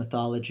biblical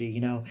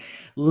mythology,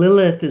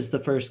 Lilith is the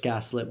first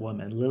gaslit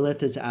woman.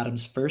 Lilith is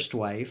Adam's first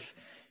wife.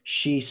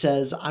 She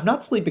says, I'm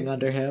not sleeping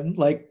under him.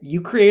 Like,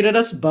 you created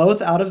us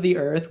both out of the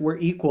earth. We're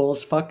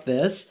equals. Fuck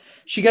this.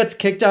 She gets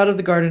kicked out of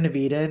the Garden of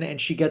Eden, and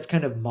she gets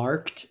kind of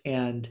marked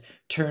and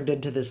turned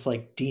into this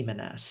like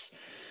demoness.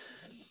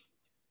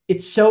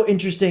 It's so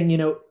interesting,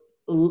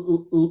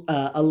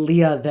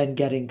 Aaliyah then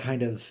getting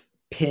kind of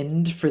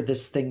pinned for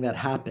this thing that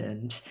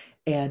happened,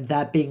 and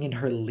that being in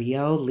her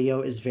Leo.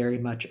 Leo is very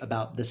much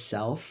about the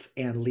self,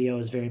 and Leo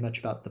is very much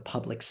about the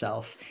public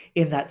self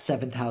in that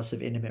seventh house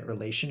of intimate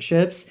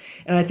relationships.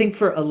 And I think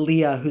for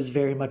Aaliyah, who's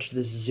very much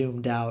this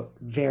zoomed out,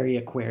 very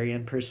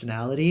Aquarian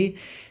personality,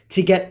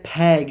 to get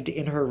pegged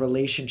in her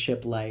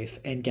relationship life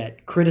and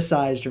get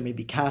criticized or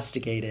maybe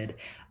castigated,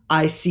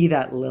 I see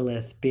that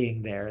Lilith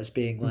being there as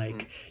being Mhm.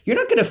 like, you're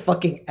not gonna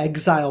fucking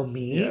exile Yeah,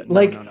 me. no,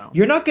 Like, no, no.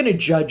 you're not gonna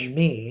judge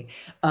me.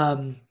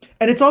 And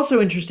it's also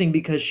interesting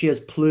because she has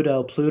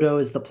Pluto. Pluto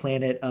is the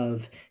planet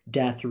of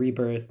death,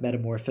 rebirth,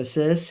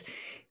 metamorphosis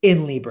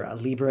in Libra.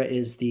 Libra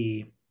is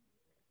the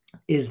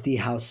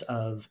house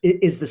of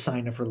is the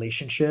sign of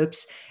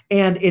relationships,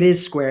 and it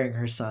is squaring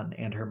her sun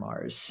and her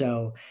Mars.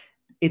 So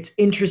it's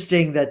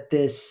interesting that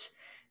this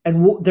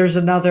and there's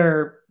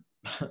another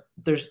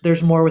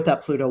there's more with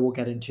that Pluto we'll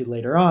get into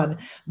later on,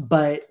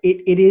 but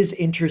it is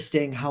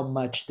interesting how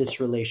much this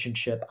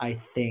relationship, I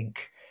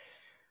think,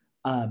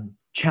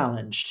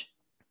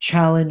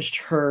 challenged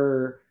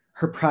her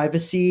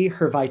privacy,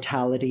 her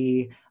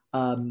vitality,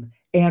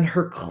 and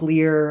her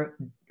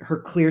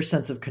clear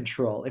sense of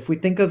control. If we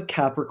think of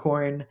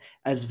Capricorn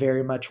as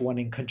very much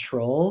wanting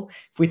control,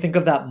 if we think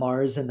of that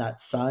Mars and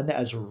that Sun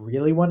as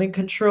really wanting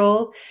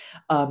control,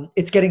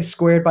 it's getting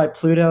squared by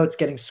Pluto. It's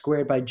getting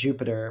squared by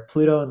Jupiter.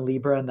 Pluto and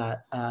Libra in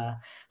that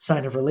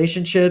sign of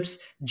relationships.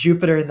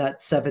 Jupiter in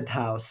that seventh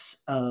house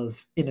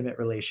of intimate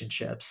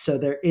relationships. So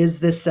there is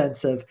this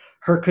sense of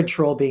her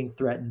control being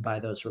threatened by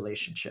those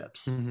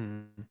relationships.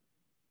 Mm-hmm.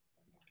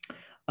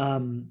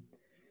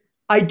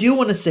 I do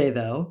want to say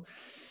though,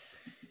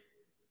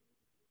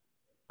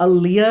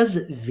 Aaliyah's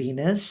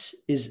Venus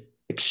is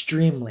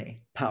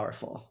extremely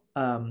powerful.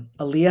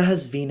 Aaliyah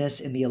has Venus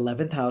in the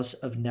 11th house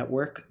of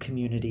network,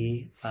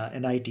 community,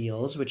 and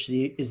ideals, which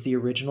is the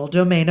original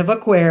domain of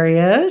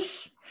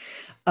Aquarius.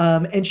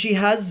 And she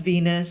has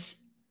Venus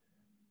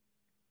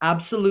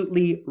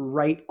absolutely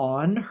right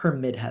on her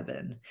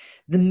midheaven.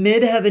 The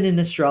midheaven in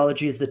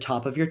astrology is the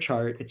top of your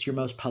chart, it's your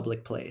most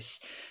public place.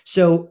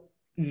 So,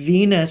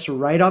 Venus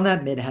right on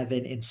that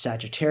midheaven in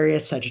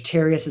Sagittarius.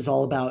 Sagittarius is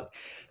all about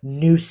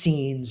new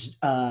scenes,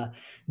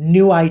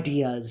 new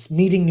ideas,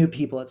 meeting new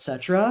people,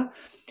 etc.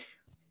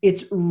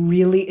 It's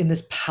really in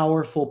this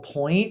powerful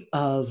point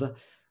of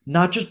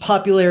not just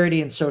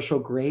popularity and social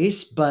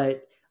grace,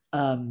 but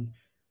um,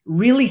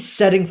 really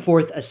setting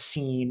forth a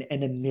scene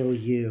and a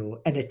milieu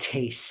and a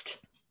taste.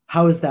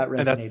 How is that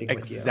And that's resonating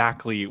with you?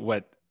 exactly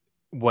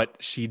what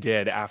she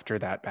did after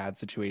that bad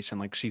situation.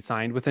 Like she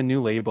signed with a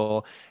new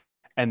label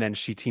and then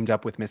she teamed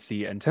up with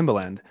Missy and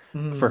Timbaland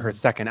for her Mm,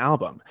 second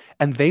album.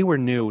 And they were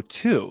new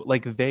too.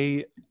 Like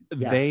they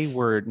yes.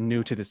 were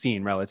new to the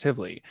scene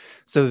relatively.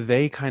 So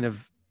they kind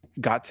of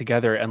got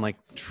together and like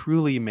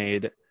truly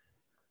made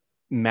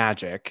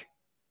magic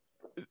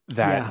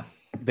that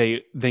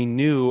Yeah. they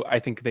knew, I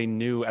think they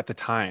knew at the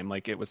time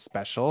like it was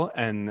special,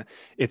 and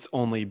it's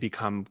only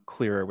become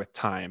clearer with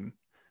time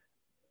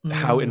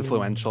how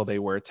influential Mm, they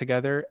were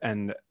together,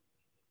 and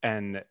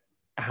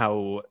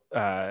how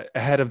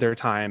ahead of their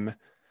time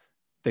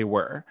they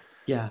were.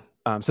 yeah.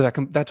 So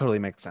that totally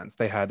makes sense.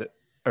 They had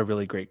a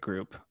really great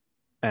group,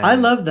 I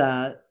and love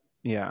that.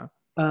 yeah,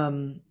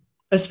 Um,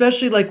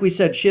 Especially like we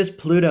said, she has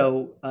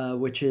Pluto,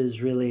 which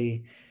is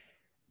really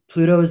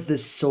Pluto is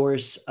this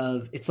source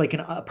of it's like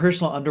a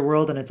personal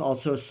underworld, and it's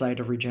also a site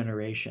of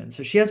regeneration.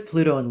 So she has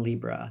Pluto in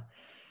Libra.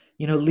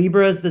 You know,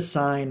 Libra is the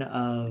sign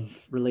of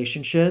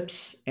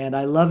relationships, and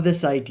I love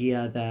this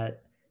idea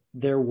that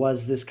there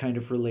was this kind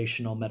of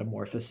relational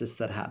metamorphosis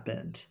that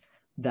happened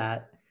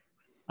that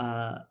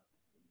uh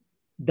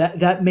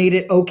that made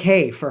it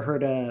okay for her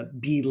to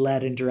be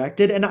led and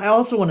directed. And I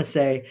also want to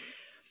say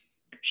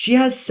she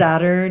has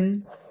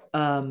Saturn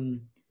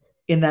um,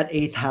 in that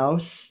eighth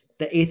house.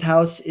 The eighth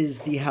house is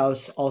the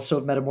house also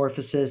of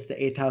metamorphosis.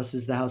 The eighth house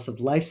is the house of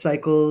life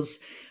cycles.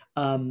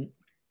 Um,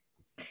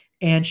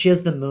 and she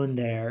has the moon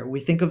there.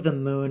 We think of the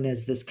moon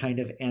as this kind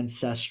of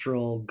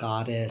ancestral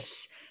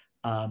goddess,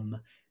 um,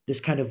 this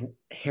kind of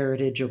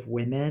heritage of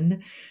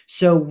women.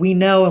 So we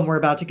know, and we're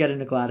about to get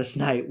into Gladys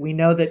Knight, we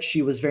know that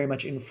she was very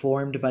much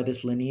informed by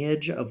this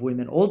lineage of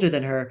women older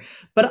than her.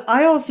 But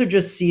I also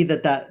just see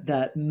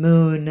that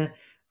moon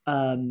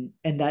and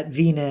that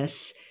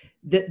Venus,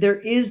 that there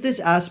is this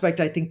aspect,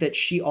 I think, that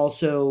she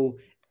also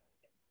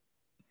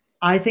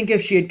I think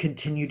if she had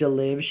continued to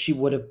live, she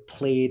would have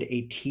played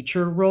a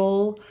teacher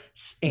role.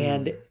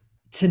 And mm,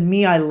 to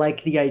me, I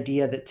like the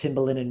idea that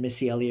Timbaland and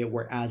Missy Elliott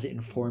were as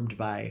informed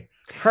by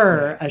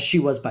her as yes, she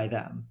was by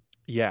them.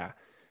 yeah.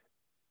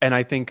 And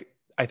I think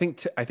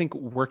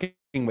working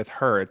with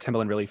her,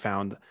 Timbaland really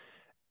found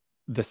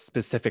the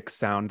specific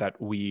sound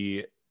that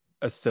we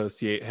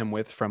associate him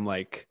with from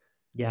like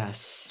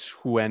Yes.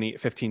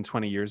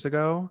 20 years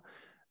ago.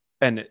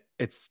 And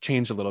it's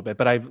changed a little bit,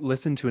 but I've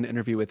listened to an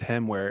interview with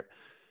him where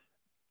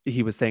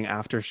he was saying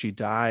after she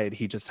died,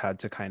 he just had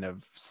to kind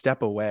of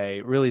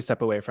really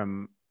step away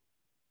from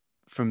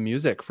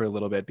music for a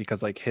little bit,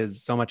 because like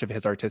his so much of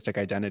his artistic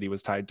identity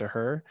was tied to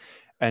her,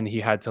 and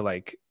he had to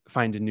like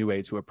find a new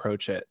way to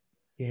approach it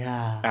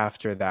Yeah.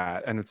 after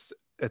that. And it's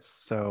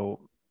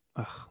so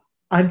ugh,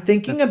 I'm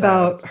thinking it's sad.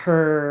 about It's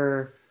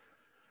her.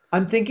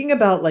 I'm thinking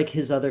about like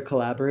his other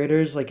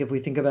collaborators. Like if we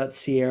think about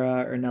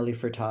Sierra or Nelly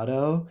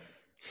Furtado,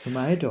 whom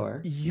I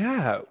adore.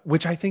 yeah,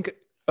 which I think,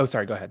 oh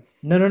sorry, go ahead.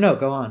 No, no, no,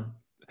 go on.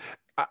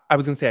 I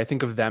was gonna say I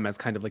think of them as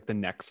kind of like the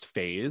next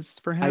phase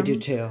for I do him.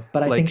 too.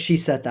 But I think Like she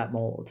set that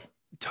mold.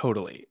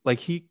 totally. Like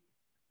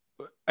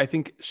I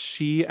think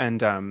she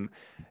and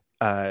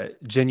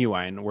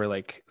Genuine were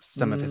like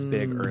some of his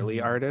big early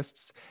Mm.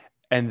 artists,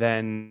 and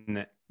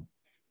then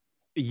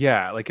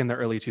yeah, like in the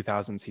early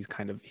 2000s, he's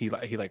kind of he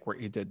like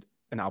worked, he did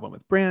an album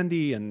with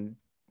Brandy and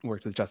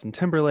worked with Justin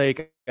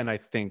Timberlake, and I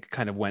think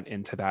kind of went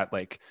into that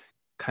like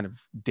kind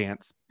of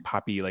dance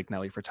poppy like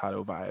Nelly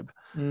Furtado vibe.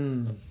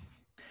 Mm.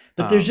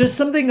 But there's just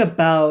Um, something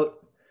about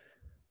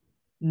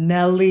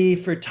Nelly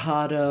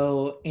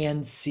Furtado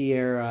and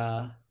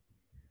Sierra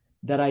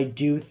that I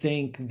do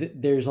think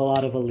there's a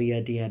lot of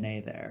Aaliyah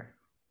DNA there.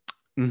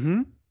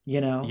 mm-hmm,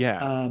 You know,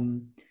 yeah,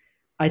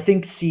 I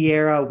think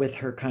Sierra with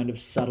her kind of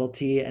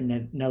subtlety and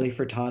then Nelly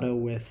Furtado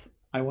with,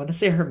 I want to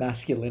say, her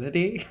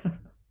masculinity.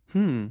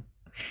 hmm,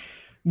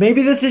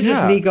 Maybe this is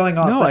just yeah. me going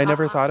off, No, but I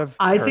never thought of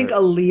I think her,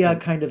 Aaliyah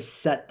and kind of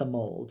set the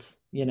mold,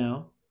 you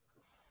know?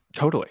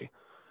 totally.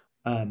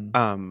 Um,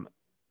 Um,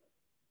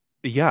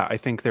 yeah, I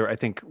think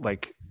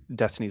like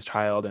Destiny's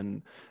Child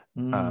and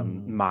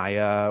mm,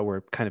 Maya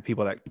were kind of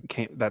people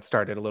that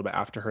started a little bit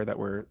after her that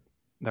were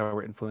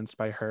influenced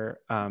by her.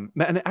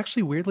 And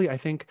actually, weirdly, I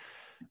think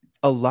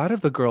a lot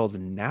of the girls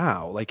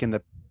now, like in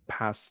the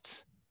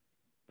past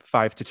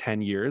 5 to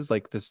 10 years,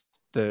 like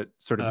the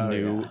sort of oh,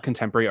 new yeah.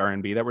 contemporary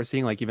R&B that we're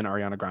seeing, like even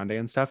Ariana Grande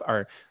and stuff,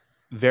 are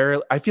very.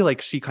 I feel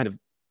like she kind of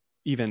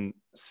even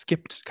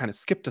skipped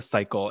a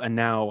cycle, and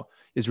now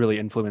is really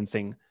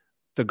influencing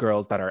the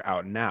girls that are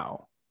out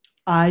now.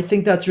 I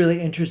think that's really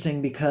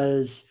interesting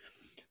because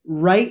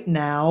right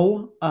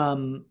now,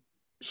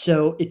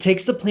 so it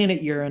takes the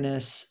planet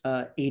Uranus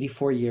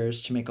 84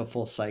 years to make a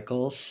full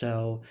cycle.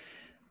 So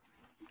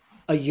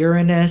a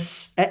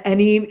Uranus,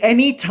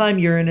 any time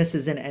Uranus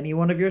is in any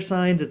one of your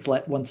signs, it's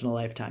like once in a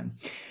lifetime.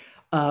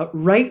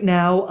 Right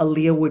now,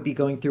 Aaliyah would be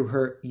going through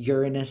her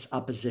Uranus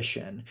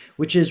opposition,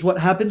 which is what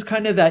happens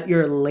kind of at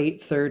your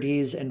late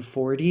 30s and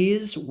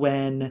 40s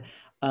when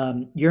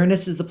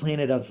Uranus is the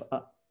planet of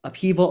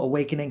upheaval,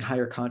 awakening,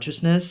 higher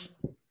consciousness.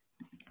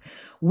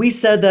 We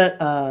said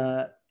that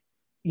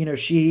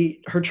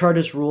her chart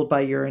is ruled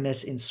by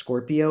Uranus in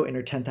Scorpio in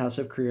her 10th house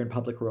of career and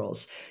public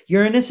roles.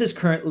 Uranus is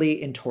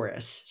currently in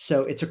Taurus,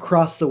 so it's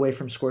across the way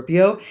from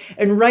Scorpio.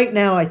 And right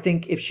now, I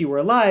think if she were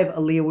alive,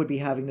 Aaliyah would be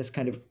having this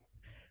kind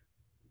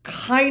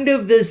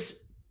of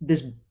this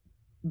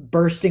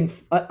bursting,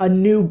 a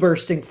new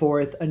bursting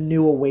forth, a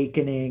new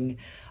awakening,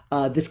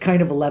 this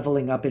kind of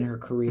leveling up in her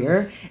Mm,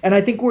 career. And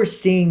I think we're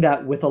seeing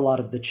that with a lot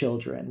of the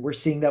children. We're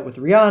seeing that with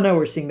Rihanna,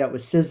 we're seeing that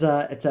with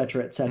SZA, et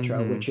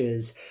cetera, mm-hmm. which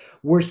is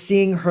we're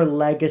seeing her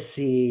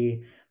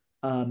legacy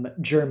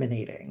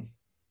germinating,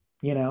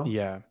 you know?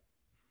 Yeah,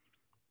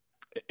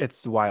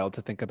 it's wild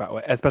to think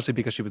about, especially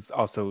because she was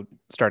also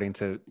starting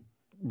to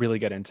really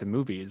get into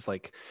movies,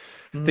 like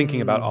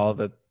thinking about all Mm.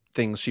 the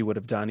things she would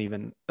have done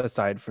even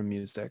aside from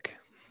music.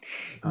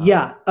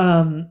 Yeah.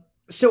 Um,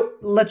 So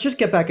let's just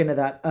get back into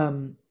that.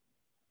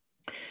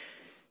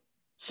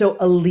 So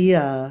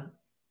Aaliyah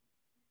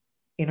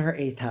in her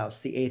eighth house,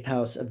 the eighth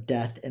house of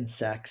death and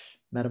sex,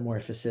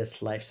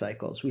 metamorphosis, life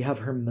cycles. We have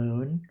her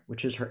moon,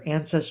 which is her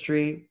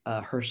ancestry,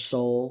 her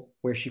soul,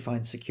 where she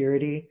finds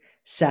security,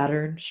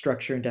 Saturn,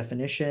 structure and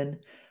definition,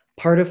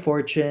 part of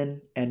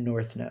fortune, and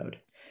North Node.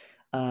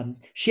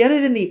 She had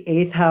it in the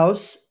eighth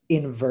house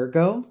in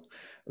Virgo.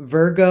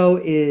 Virgo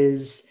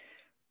is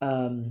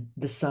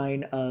the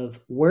sign of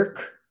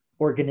work,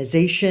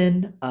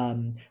 organization,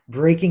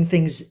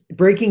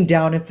 breaking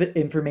down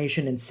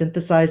information and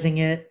synthesizing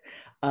it.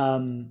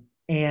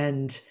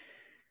 And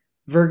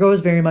Virgo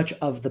is very much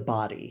of the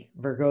body.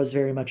 Virgo is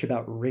very much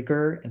about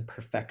rigor and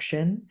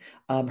perfection.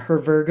 Her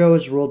Virgo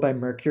is ruled by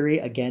Mercury,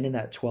 again in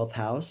that 12th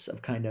house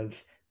of kind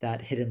of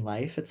that hidden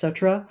life,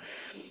 etc.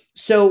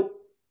 So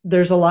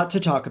there's a lot to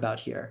talk about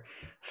here.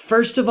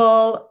 First of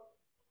all,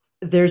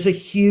 there's a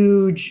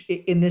huge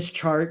in this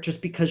chart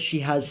just because she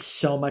has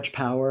so much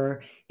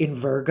power in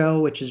Virgo,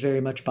 which is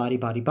very much body,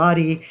 body,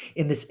 body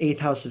in this eighth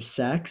house of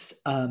sex.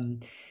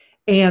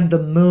 And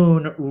the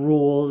moon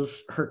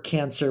rules her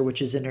Cancer,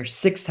 which is in her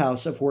sixth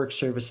house of work,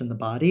 service, in the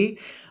body.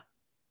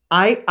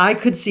 I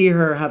could see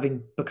her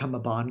having become a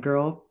Bond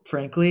girl,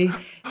 frankly,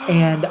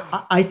 and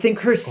I think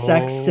her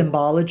sex oh,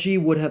 symbology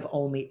would have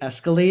only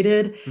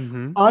escalated.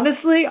 mm-hmm,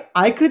 Honestly,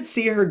 I could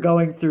see her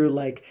going through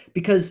like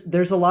because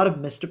there's a lot of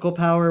mystical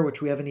power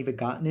which we haven't even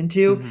gotten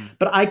into, mm-hmm.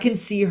 but I can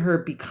see her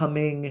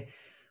becoming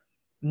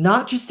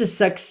not just a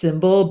sex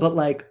symbol, but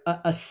like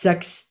a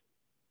sex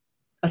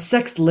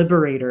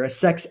liberator, a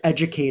sex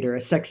educator,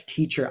 a sex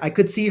teacher. I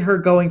could see her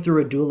going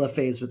through a doula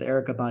phase with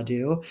Erica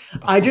Badu.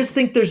 I Oh, just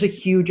think there's a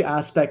huge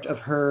aspect of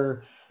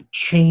her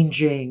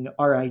changing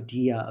our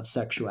idea of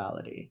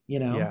sexuality, you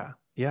know? yeah,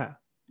 yeah.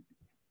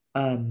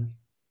 Um,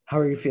 how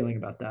are you feeling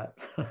about that?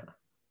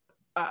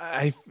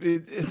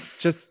 It's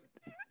just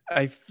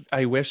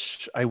I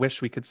wish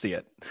we could see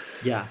it.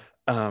 Yeah.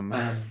 Um,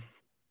 Um,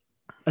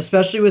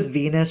 Especially with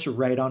Venus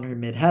right on her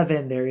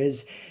midheaven, there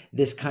is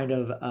this kind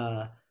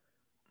of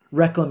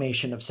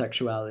reclamation of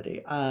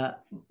sexuality.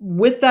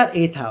 With that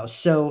eighth house,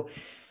 so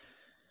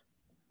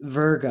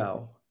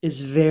Virgo is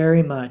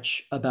very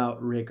much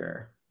about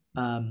rigor.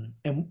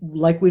 And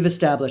like we've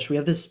established, we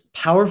have this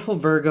powerful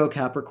Virgo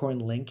Capricorn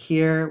link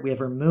here. We have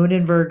her moon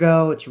in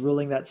Virgo. It's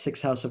ruling that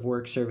sixth house of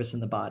work, service,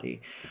 and the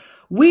body.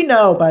 We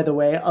know, by the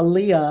way,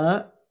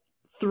 Aaliyah,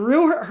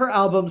 through her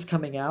albums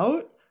coming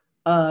out,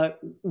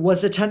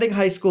 was attending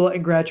high school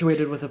and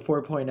graduated with a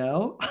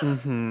 4.0.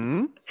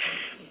 Mm-hmm.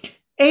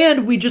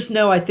 And we just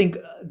know, I think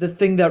the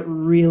thing that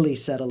really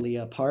set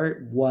Aaliyah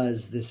apart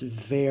was this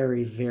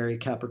very, very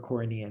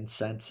Capricornian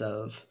sense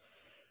of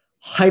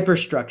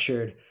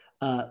hyper-structured,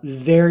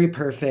 very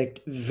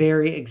perfect,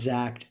 very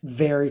exact,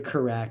 very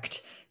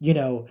correct,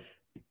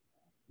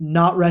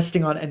 not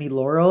resting on any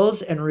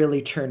laurels and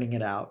really turning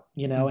it out,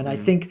 And I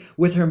think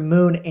with her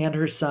moon and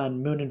her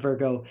sun, moon in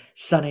Virgo,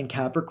 sun in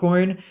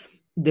Capricorn,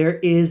 there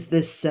is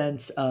this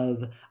sense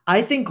of,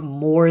 I think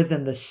more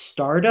than the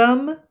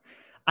stardom,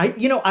 I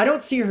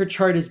don't see her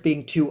chart as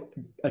being too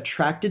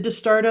attracted to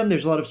stardom.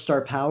 There's a lot of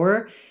star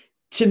power.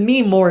 To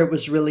me, more it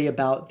was really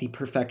about the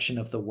perfection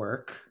of the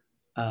work.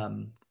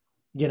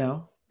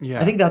 Yeah.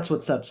 I think that's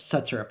what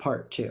sets her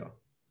apart too.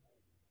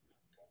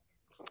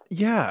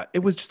 Yeah, it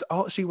was just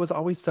she was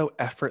always so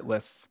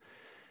effortlessly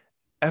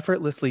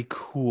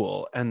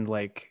cool, and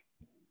like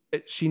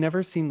she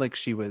never seemed like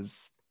she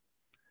was,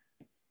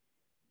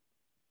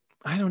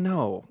 I don't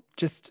know,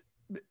 just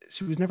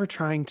she was never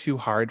trying too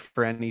hard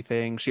for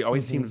anything. She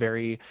always seemed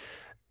very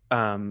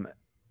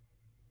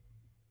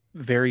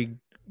very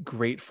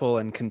grateful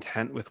and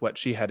content with what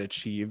she had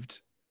achieved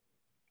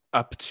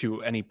up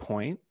to any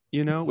point,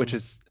 which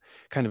is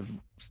kind of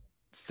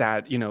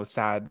sad,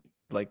 sad,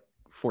 like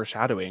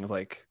foreshadowing of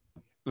like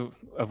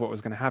of what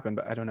was going to happen,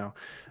 but I don't know.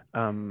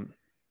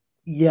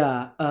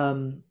 Yeah.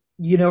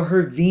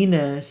 Her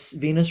Venus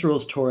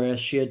rules Taurus.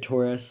 She had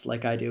Taurus,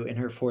 like I do, in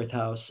her fourth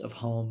house of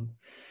home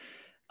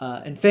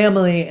and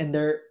family. And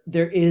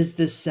there is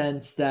this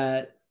sense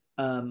that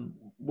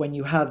when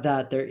you have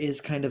that, there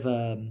is kind of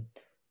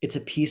it's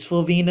a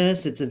peaceful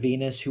Venus. It's a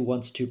Venus who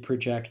wants to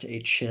project a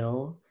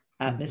chill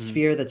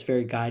atmosphere that's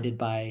very guided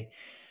by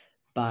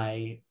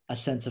a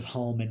sense of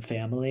home and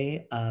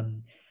family.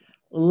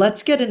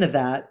 Let's get into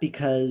that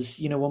because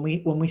when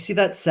we see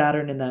that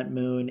Saturn and that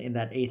moon in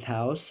that eighth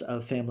house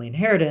of family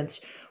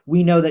inheritance,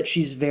 we know that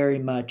she's very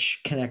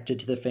much connected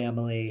to the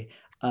family,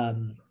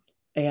 and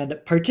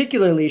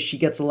particularly she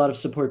gets a lot of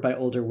support by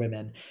older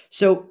women.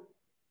 So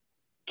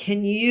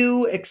can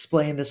you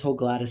explain this whole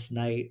Gladys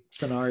Knight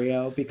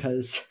scenario,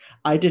 because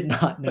I did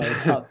not know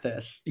about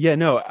this? Yeah,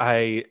 no,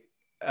 I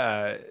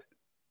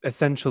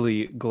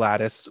essentially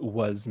Gladys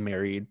was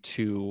married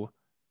to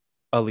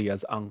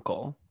Aaliyah's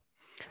uncle.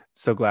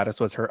 So Gladys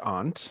was her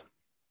aunt.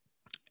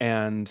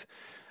 And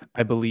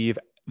I believe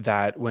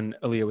that when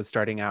Aaliyah was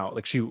starting out,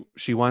 like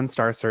she won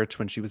Star Search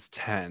when she was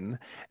 10.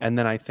 And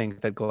then I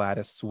think that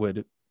Gladys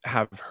would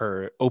have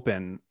her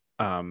open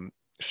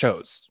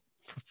shows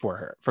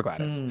for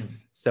Gladys.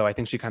 So I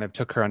think she kind of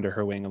took her under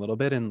her wing a little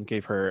bit and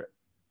gave her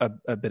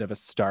a bit of a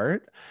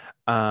start.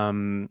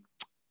 And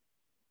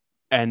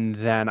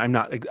then I'm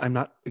not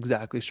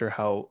exactly sure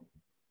how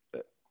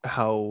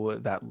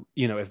that,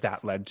 if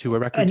that led to a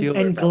record deal.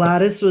 And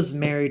Gladys was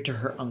married to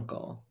her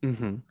uncle,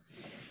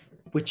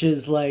 which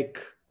is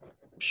like,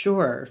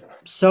 sure,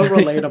 so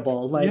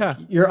relatable. Like yeah.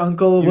 Your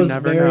uncle was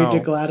married to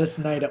Gladys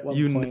Knight at one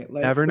point. You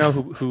never know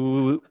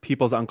who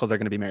people's uncles are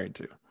going to be married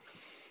to.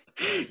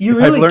 You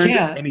really I've learned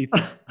can't.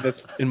 anything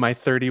this in my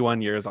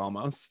 31 years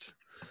almost.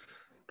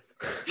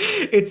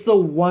 It's the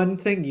one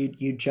thing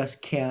you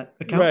just can't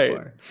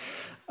account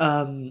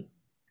for.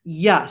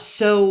 Yeah,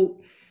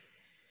 so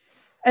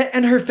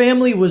and her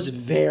family was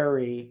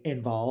very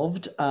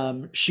involved.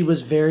 She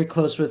was very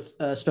close with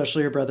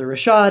especially her brother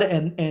Rashad,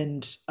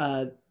 and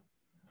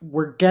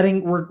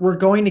we're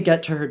going to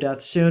get to her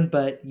death soon,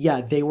 but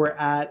yeah, they were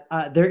at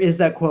there is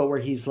that quote where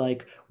he's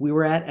like, we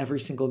were at every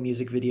single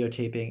music video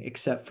taping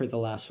except for the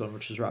last one,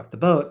 which was Rock the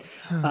Boat.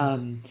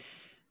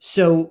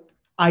 So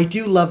I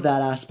do love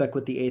that aspect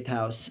with the eighth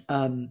house.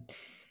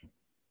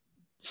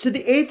 So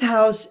the eighth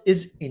house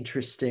is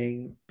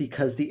interesting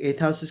because the eighth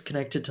house is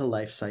connected to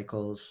life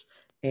cycles,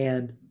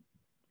 and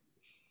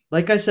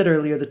like I said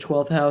earlier, the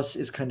 12th house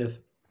is kind of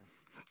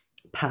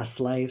past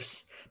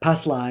lives.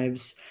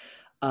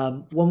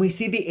 When we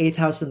see the 8th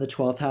house and the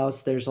 12th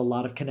house, there's a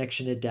lot of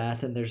connection to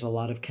death, and there's a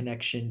lot of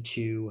connection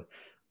to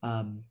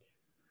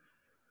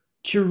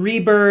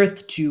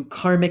rebirth, to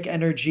karmic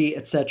energy,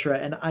 etc.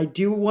 And I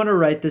do want to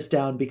write this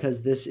down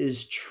because this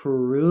is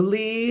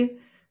truly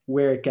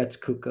where it gets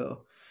cuckoo.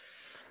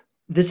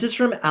 This is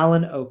from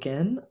Alan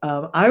Oken.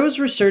 I was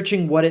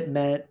researching what it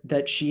meant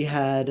that she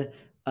had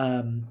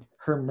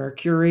her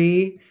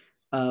Mercury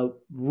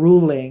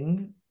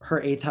ruling her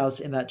 8th house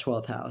in that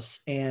 12th house.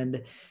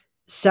 And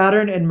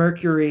Saturn and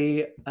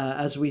Mercury,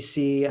 as we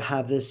see,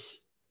 have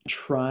this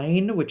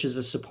trine, which is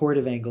a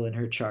supportive angle in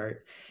her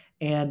chart.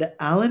 And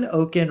Alan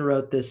Oken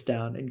wrote this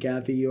down. And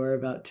Gaby, you are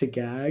about to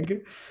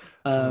gag.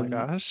 Oh my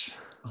gosh.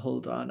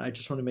 Hold on. I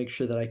just want to make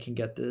sure that I can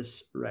get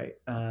this right.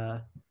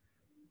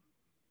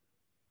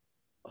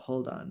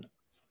 Hold on.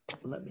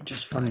 Let me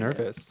just find I'm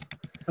nervous.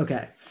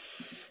 Okay.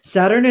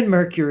 Saturn and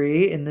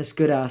Mercury in this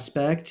good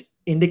aspect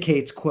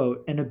indicates,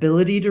 quote, an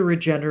ability to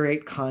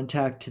regenerate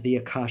contact to the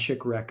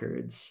Akashic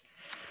records.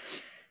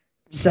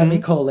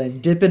 Semicolon,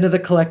 dip into the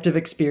collective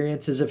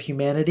experiences of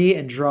humanity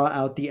and draw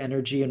out the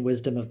energy and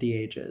wisdom of the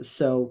ages.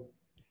 So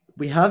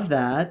we have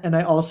that. And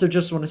I also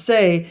just want to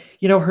say,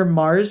 her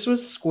Mars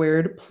was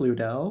squared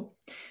Pluto,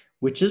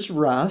 which is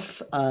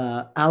rough.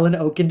 Alan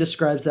Oken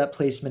describes that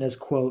placement as,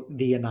 quote,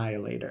 the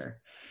annihilator.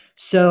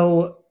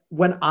 So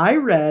when I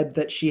read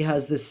that she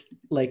has this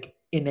like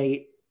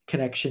innate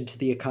connection to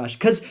the Akasha,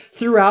 because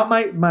throughout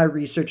my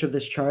research of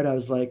this chart, I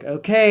was like,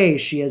 okay,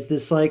 she has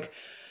this like,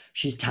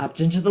 she's tapped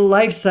into the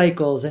life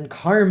cycles and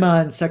karma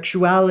and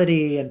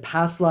sexuality and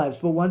past lives.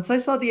 But once I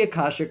saw the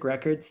Akashic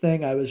Records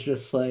thing, I was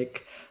just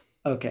like,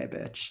 okay,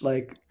 bitch,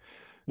 like,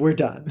 we're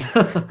done.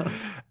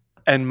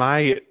 And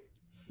my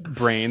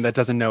brain that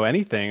doesn't know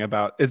anything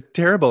about, is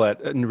terrible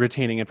at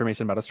retaining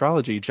information about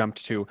astrology,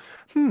 jumped to,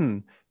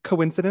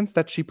 coincidence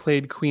that she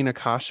played Queen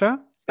Akasha?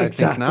 I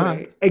think not.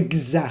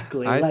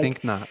 Exactly. I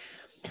think not.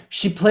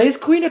 She plays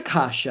Queen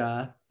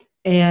Akasha,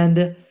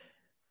 and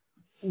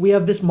we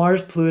have this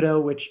Mars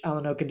Pluto, which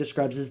Alan Oken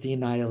describes as the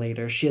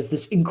annihilator. She has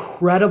this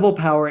incredible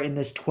power in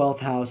this 12th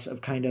house of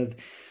kind of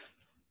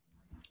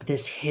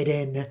this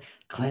hidden,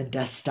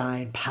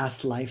 clandestine,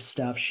 past life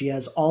stuff. She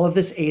has all of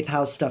this 8th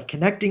house stuff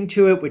connecting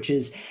to it, which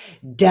is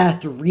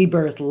death,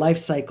 rebirth, life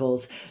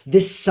cycles.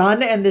 This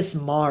Sun and this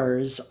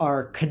Mars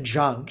are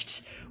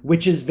conjunct,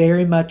 which is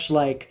very much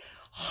like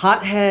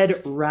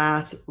hothead,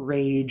 wrath,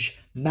 rage,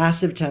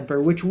 massive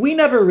temper, which we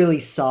never really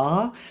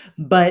saw,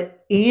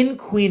 but in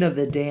Queen of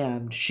the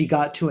Damned, she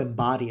got to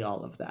embody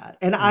all of that.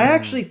 And I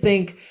actually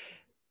think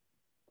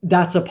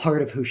that's a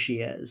part of who she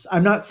is.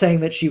 I'm not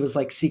saying that she was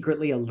like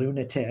secretly a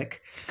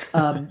lunatic,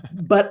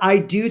 but I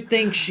do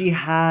think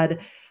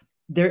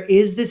there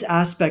is this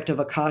aspect of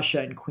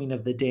Akasha in Queen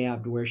of the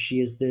Damned where she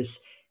is this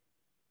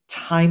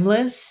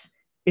timeless,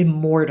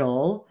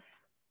 immortal,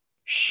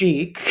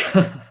 chic,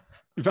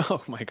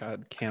 oh my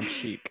God, camp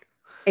chic,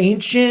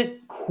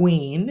 ancient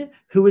queen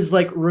who is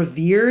like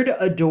revered,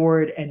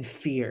 adored, and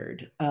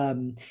feared.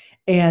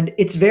 And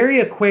it's very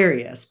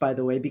Aquarius, by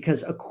the way,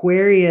 because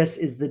Aquarius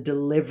is the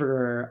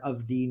deliverer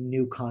of the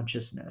new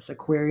consciousness.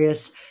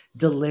 Aquarius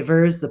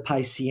delivers the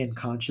Piscean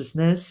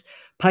consciousness.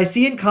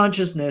 Piscean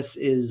consciousness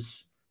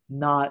is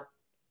not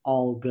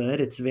all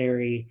good. It's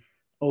very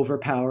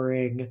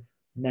overpowering,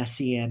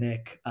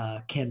 messianic,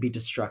 can be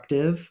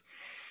destructive.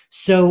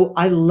 So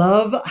I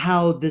love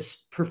how this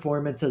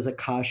performance as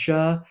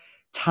Akasha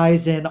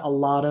ties in a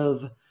lot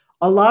of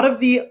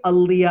the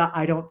Aaliyah.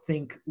 I don't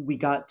think we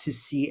got to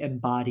see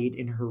embodied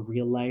in her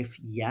real life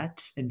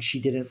yet, and she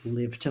didn't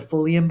live to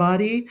fully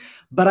embody.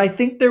 But I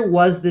think there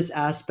was this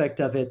aspect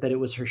of it that it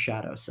was her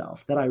shadow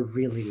self that I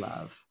really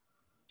love.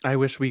 I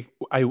wish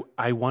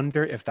I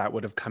wonder if that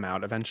would have come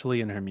out eventually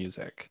in her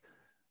music.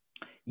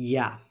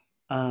 Yeah.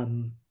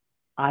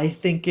 I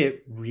think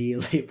it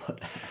really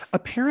would have.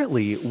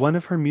 Apparently, one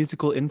of her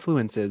musical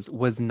influences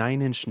was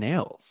Nine Inch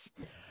Nails.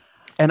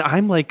 And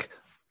I'm like,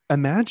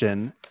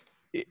 imagine,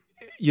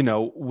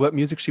 what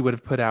music she would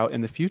have put out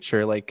in the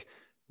future, like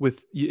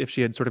if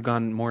she had sort of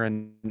gone more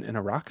in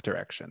a rock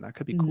direction. That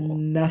could be cool.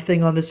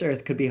 Nothing on this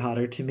earth could be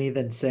hotter to me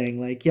than saying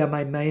like, yeah,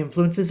 my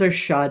influences are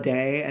Sade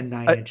and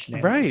Nine Inch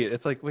Nails. Right.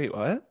 It's like, wait,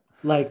 what?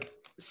 Like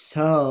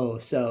so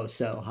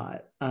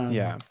hot.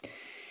 Yeah.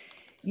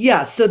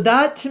 Yeah, so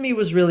that to me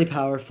was really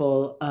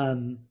powerful.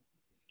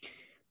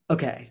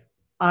 Okay.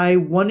 I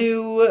want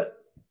to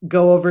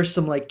go over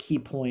some like key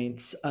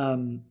points.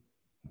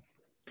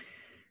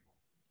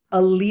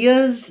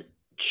 Aaliyah's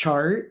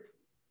chart,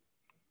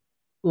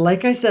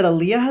 like I said,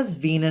 Aaliyah has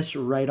Venus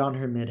right on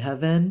her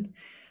midheaven.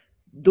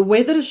 The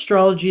way that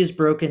astrology is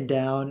broken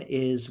down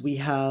is we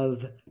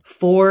have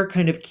 4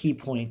 kind of key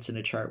points in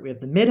a chart. We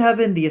have the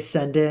midheaven, the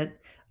ascendant,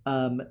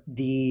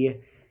 the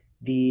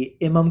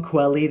Imam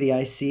Kweli, the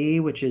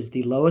IC, which is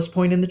the lowest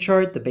point in the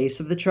chart, the base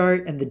of the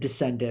chart, and the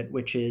descendant,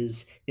 which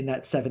is in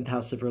that 7th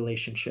house of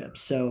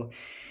relationships. So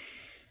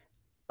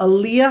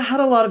Aaliyah had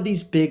a lot of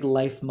these big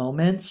life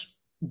moments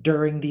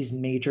during these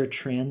major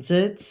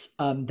transits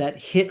that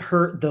hit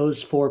her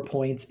those 4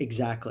 points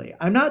exactly.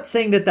 I'm not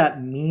saying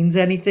that means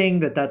anything,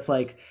 that's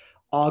like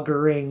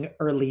auguring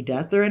early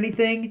death or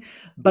anything,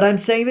 but I'm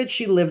saying that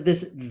she lived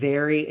this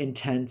very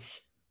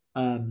intense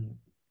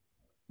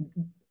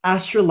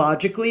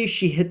astrologically,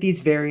 she hit these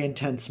very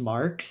intense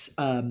marks,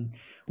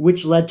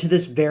 which led to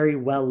this very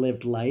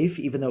well-lived life,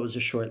 even though it was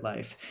a short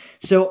life.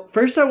 So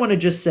first I want to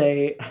just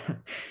say,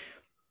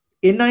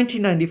 in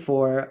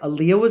 1994,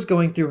 Aaliyah was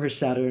going through her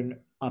Saturn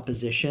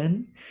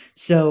opposition.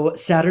 So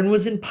Saturn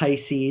was in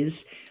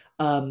Pisces.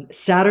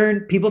 Saturn,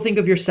 people think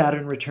of your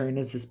Saturn return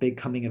as this big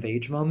coming of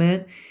age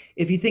moment.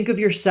 If you think of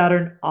your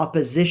Saturn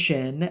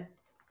opposition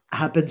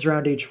happens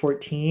around age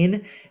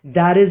 14,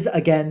 that is,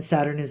 again,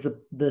 Saturn is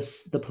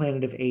the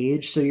planet of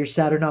age. So your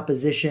Saturn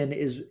opposition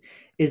is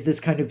this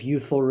kind of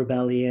youthful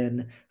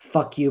rebellion,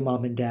 fuck you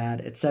mom and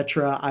dad,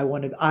 etc.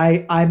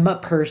 I'm a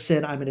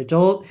person, I'm an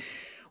adult.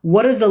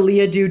 What does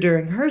Aaliyah do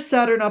during her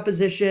Saturn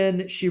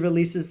opposition? She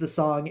releases the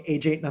song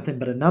Age Ain't Nothing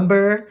But a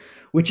Number,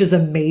 which is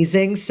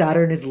amazing.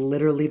 Saturn is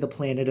literally the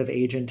planet of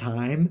age and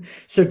time.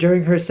 So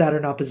during her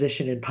Saturn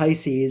opposition in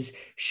Pisces,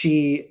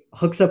 she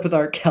hooks up with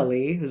R.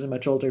 Kelly, who's a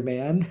much older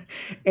man,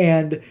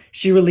 and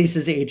she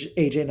releases Age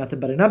Ain't Nothing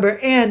But a Number.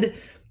 And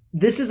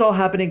this is all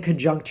happening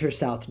conjunct her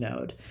South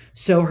Node.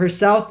 So her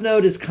South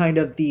Node is kind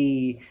of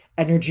the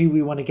energy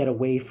we want to get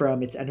away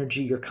from. It's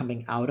energy you're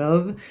coming out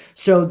of.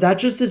 So that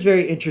just is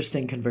very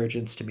interesting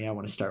convergence to me. I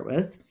want to start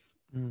with.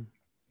 In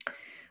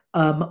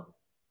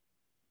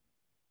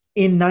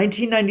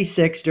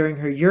 1996, during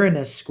her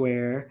Uranus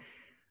square,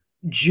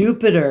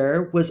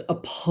 Jupiter was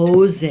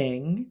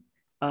opposing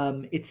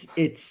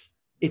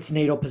its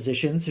natal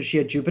position. So she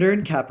had Jupiter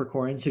in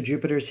Capricorn. So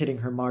Jupiter is hitting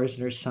her Mars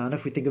and her Sun.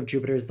 If we think of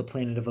Jupiter as the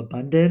planet of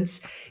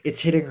abundance,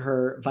 it's hitting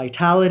her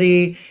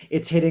vitality.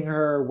 It's hitting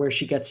her where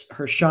she gets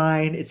her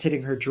shine. It's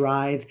hitting her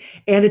drive.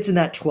 And it's in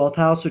that 12th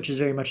house, which is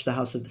very much the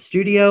house of the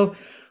studio.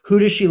 Who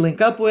does she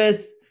link up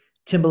with?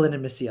 Timbaland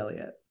and Missy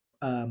Elliott.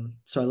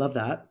 So I love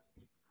that.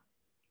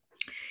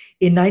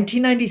 In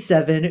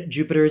 1997,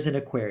 Jupiter is in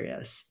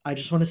Aquarius. I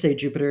just want to say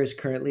Jupiter is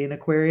currently in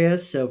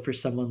Aquarius. So for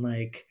someone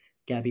like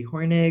Gaby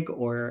Hornig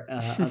or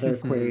other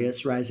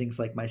Aquarius risings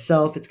like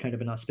myself, it's kind of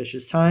an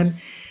auspicious time.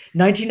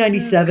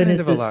 1997 is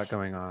a lot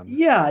going on.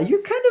 Yeah,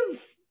 you're kind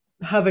of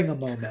having a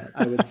moment,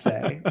 I would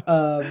say.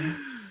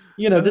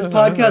 This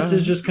podcast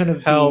is just kind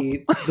of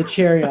the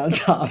cherry on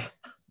top.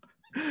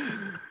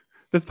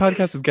 This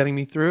podcast is getting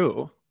me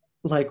through.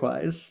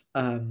 Likewise.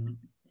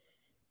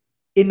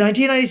 In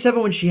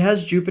 1997, when she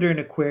has Jupiter in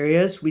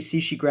Aquarius, we see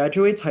she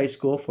graduates high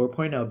school,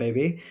 4.0,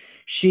 baby.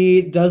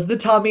 She does the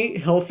Tommy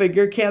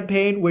Hilfiger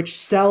campaign, which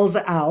sells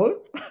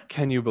out.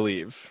 Can you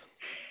believe?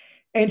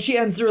 And she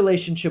ends the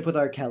relationship with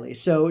R. Kelly.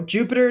 So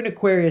Jupiter in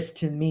Aquarius,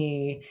 to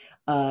me,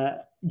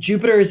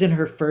 Jupiter is in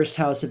her first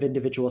house of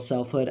individual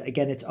selfhood.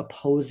 Again, it's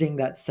opposing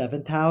that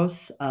 7th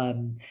house.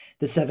 The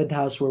 7th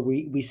house where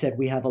we said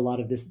we have a lot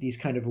of these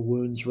kind of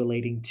wounds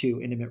relating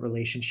to intimate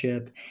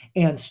relationship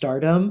and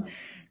stardom.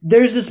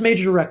 There's this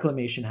major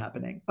reclamation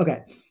happening.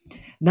 Okay.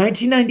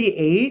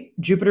 1998,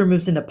 Jupiter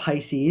moves into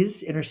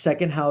Pisces in her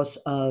second house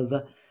of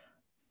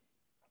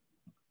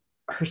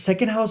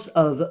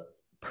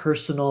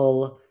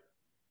personal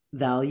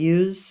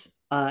values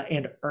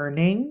and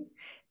earning.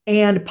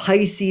 And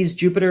Pisces,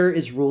 Jupiter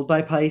is ruled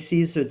by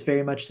Pisces, so it's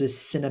very much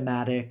this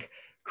cinematic,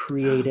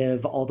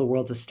 creative, all the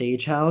world's a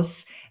stage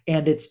house,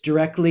 and it's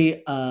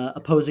directly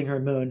opposing her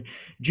moon.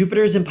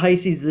 Jupiter's in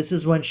Pisces. This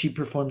is when she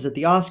performs at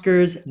the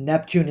Oscars.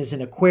 Neptune is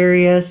in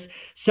Aquarius.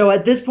 So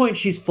at this point,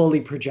 she's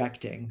fully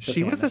projecting.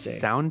 She was a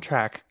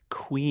soundtrack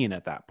queen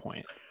at that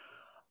point.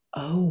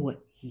 Oh,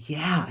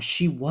 yeah,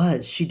 she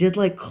was. She did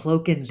like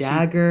Cloak and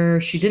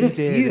Dagger. She did a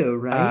few,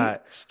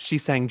 right? She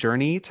sang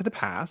Journey to the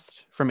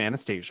Past from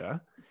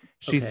Anastasia.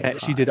 She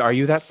did Are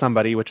You That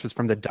Somebody, which was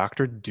from the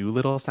Dr.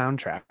 Dolittle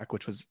soundtrack,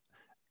 which was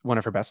one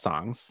of her best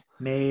songs.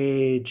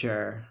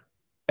 Major.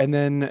 And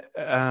then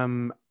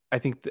I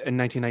think in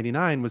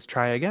 1999 was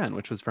Try Again,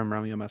 which was from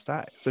Romeo Must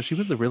Die. So she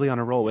was really on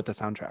a roll with the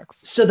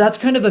soundtracks. So that's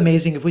kind of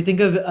amazing. If we think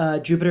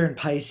of Jupiter and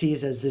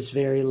Pisces as this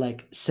very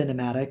like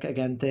cinematic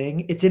again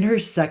thing, it's in her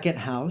second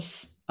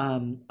house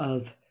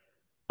of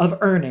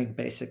earning,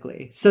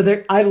 basically.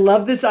 So I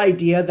love this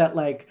idea that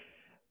like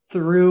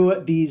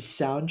through these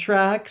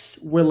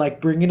soundtracks, we're like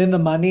bringing in the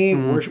money.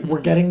 Mm-hmm. We're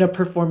getting to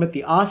perform at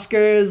the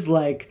Oscars.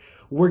 Like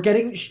we're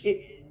getting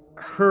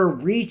her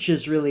reach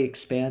is really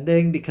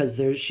expanding because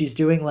she's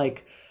doing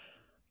like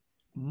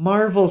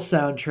Marvel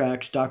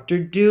soundtracks,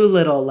 Dr.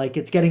 Dolittle, like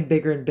it's getting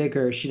bigger and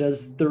bigger. She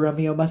does the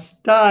Romeo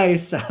Must Die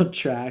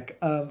soundtrack.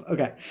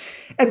 Okay.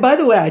 And by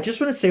the way, I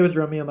just want to say with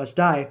Romeo Must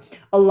Die,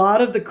 a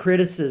lot of the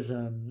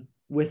criticism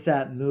with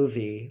that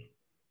movie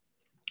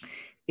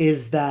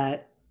is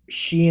that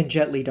she and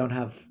Jet Li don't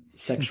have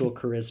sexual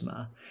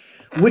charisma,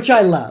 which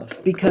I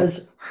love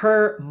because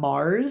her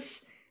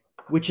Mars,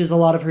 which is a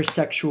lot of her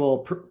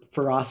sexual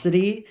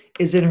ferocity,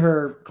 is in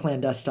her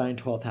clandestine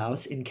 12th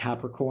house in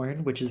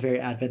Capricorn, which is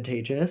very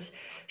advantageous.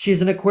 She's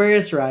an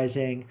Aquarius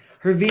rising.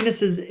 Her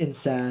Venus is in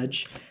Sag.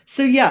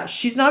 So yeah,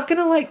 she's not going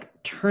to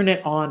like turn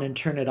it on and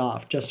turn it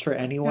off just for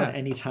anyone,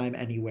 anytime,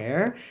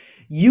 anywhere.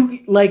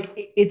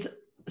 It's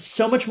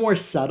so much more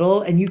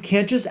subtle, and you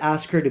can't just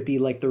ask her to be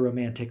like the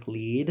romantic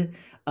lead.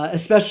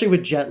 Especially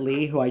with Jet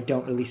Li, who I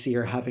don't really see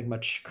her having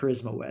much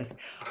charisma with.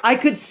 I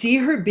could see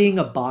her being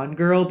a Bond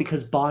girl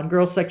because Bond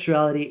girl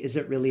sexuality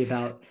isn't really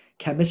about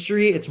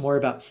chemistry. It's more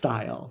about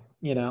style,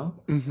 you know?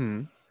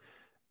 Mm-hmm.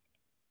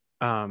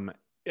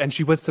 And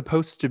she was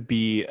supposed to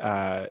be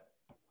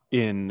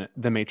in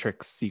the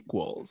Matrix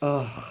sequels.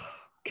 Oh,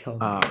 kill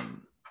me.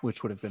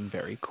 Which would have been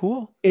very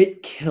cool.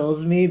 It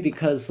kills me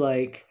because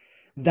like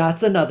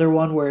that's another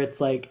one where it's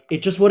like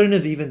it just wouldn't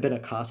have even been a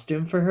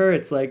costume for her.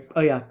 It's like,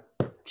 oh yeah,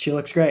 she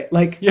looks great.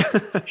 Like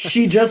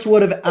she just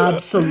would have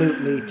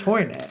absolutely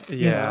torn it.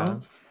 You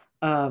know?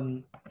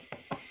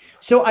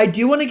 So I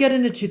do want to get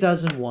into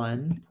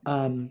 2001.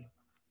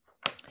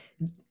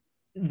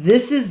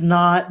 this is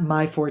not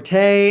my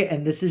forte,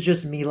 and this is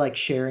just me like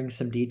sharing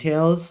some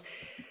details.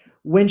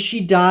 When she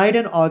died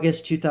in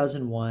August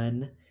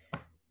 2001,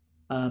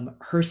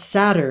 her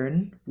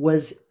Saturn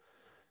was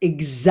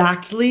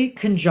exactly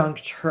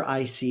conjunct her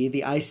IC.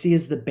 The IC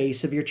is the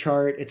base of your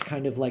chart. It's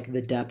kind of like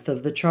the depth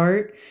of the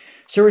chart.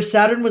 So her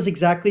Saturn was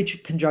exactly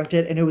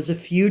conjuncted, and it was a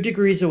few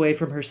degrees away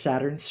from her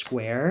Saturn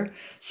square.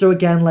 So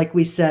again, like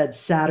we said,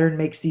 Saturn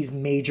makes these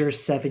major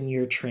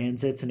 7-year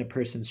transits in a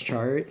person's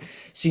chart.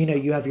 So,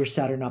 you have your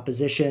Saturn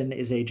opposition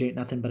is age ain't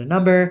nothing but a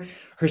number.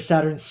 Her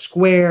Saturn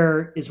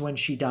square is when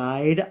she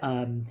died,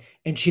 and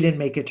she didn't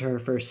make it to her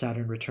first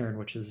Saturn return,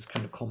 which is this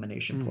kind of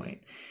culmination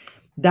point.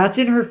 That's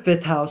in her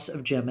 5th house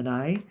of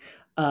Gemini,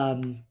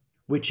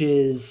 which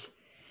is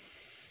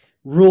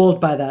ruled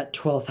by that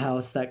 12th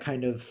house, that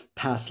kind of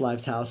past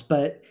lives house.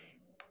 But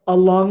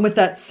along with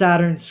that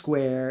Saturn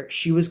square,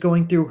 she was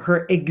going through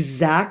her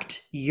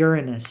exact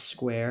Uranus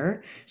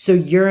square. So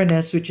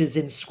Uranus, which is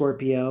in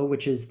Scorpio,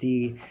 which is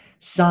the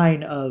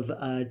sign of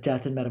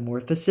death and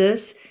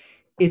metamorphosis,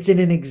 it's in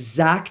an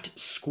exact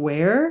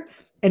square,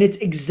 and it's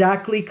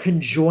exactly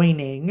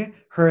conjoining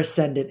her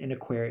ascendant in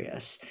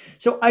Aquarius.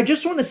 So I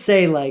just want to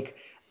say, like,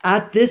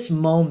 at this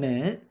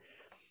moment,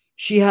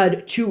 she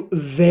had 2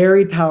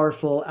 very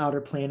powerful outer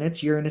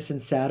planets, Uranus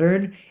and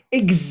Saturn,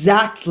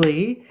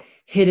 exactly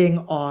hitting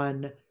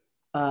on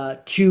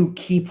 2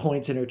 key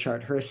points in her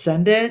chart, her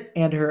ascendant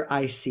and her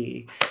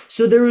IC.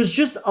 So there was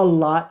just a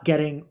lot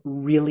getting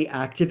really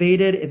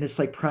activated in this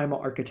like primal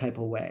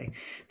archetypal way.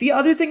 The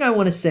other thing I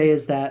want to say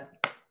is that,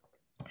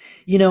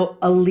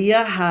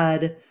 Aaliyah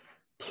had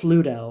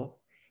Pluto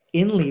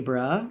in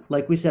Libra.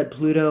 Like we said,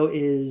 Pluto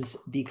is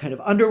the kind of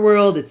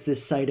underworld. It's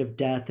this site of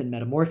death and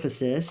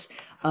metamorphosis.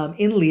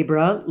 In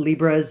Libra,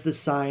 Libra is the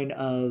sign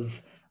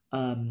of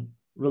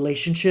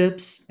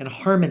relationships and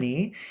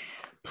harmony.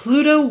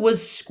 Pluto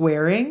was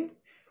squaring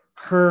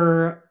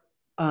her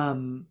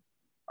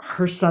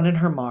her Sun and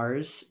her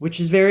Mars, which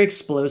is very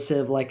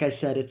explosive. Like I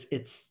said,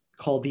 it's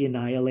called the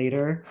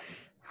Annihilator.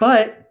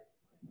 But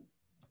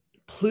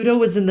Pluto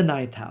was in the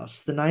 9th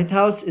house. The 9th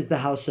house is the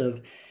house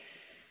of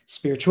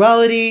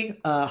spirituality,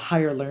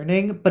 higher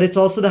learning, but it's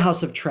also the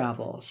house of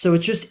travel. So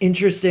it's just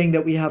interesting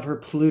that we have her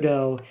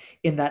Pluto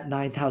in that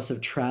 9th house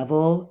of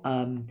travel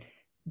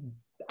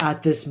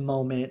at this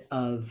moment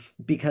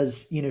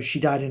because, she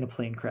died in a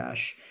plane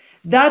crash.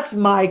 That's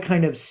my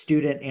kind of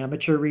student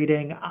amateur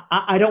reading.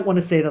 I don't want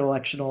to say that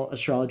electional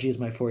astrology is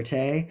my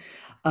forte.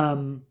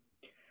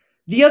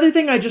 The other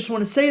thing I just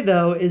want to say,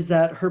 though, is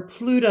that her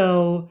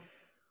Pluto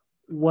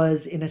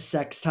was in a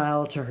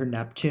sextile to her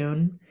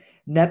Neptune.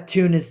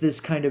 Neptune is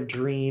this kind of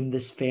dream,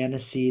 this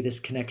fantasy,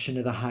 this connection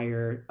to the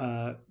higher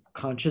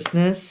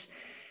consciousness.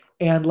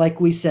 And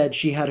like we said,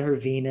 she had her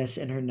Venus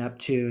and her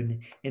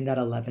Neptune in that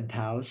 11th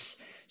house.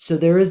 So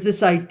there is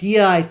this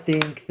idea, I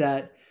think,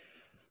 that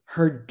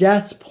her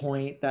death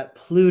point, that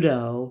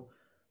Pluto,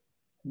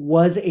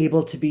 was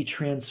able to be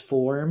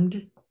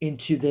transformed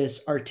into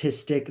this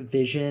artistic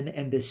vision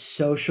and this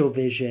social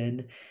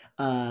vision.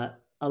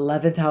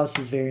 11th house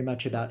is very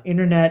much about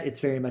internet.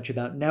 It's very much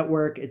about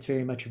network. It's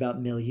very much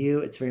about milieu.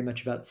 It's very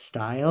much about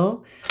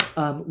style,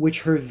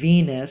 which her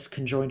Venus,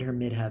 conjoined her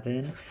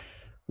midheaven,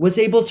 was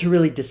able to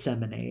really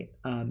disseminate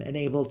and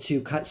able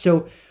to cut.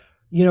 So,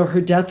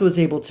 her death was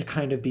able to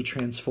kind of be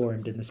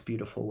transformed in this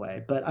beautiful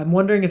way. But I'm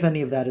wondering if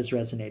any of that is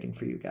resonating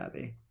for you,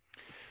 Gaby.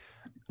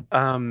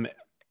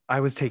 I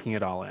was taking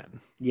it all in.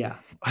 Yeah,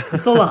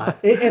 it's a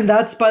lot. And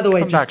that's, by the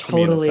way, Come just back to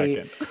me in a totally,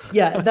 second.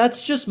 yeah,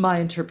 that's just my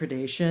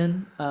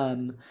interpretation.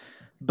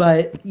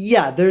 But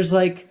yeah, there's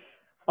like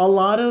a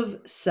lot of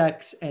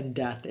sex and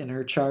death in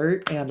her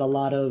chart, and a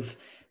lot of,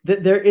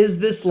 there is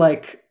this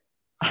like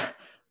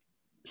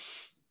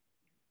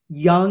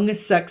young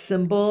sex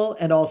symbol,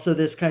 and also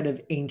this kind of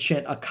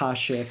ancient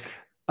Akasha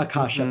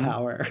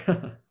power.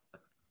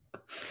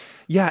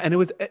 Yeah, and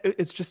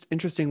it's just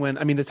interesting when,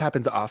 I mean, this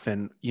happens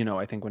often,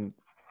 I think when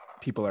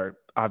people are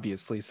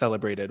obviously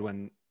celebrated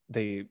when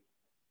they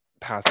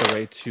pass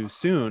away too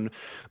soon,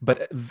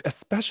 but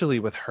especially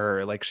with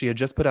her, like she had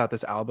just put out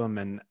this album,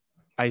 and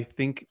I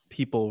think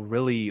people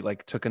really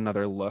like took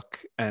another look,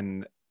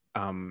 and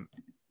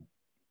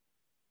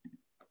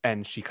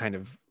she kind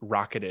of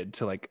rocketed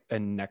to like a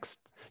next,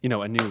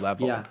 a new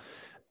level. Yeah.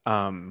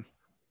 I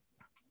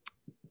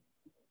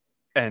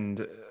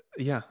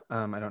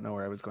don't know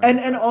where I was going.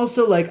 And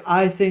also, like,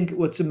 I think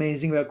what's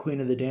amazing about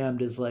Queen of the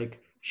Damned is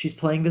like she's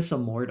playing this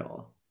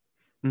immortal.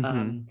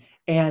 Mm-hmm.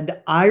 And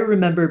I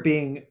remember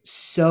being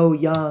so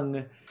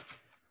young.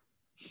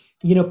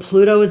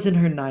 Pluto is in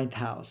her 9th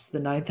house. The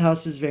 9th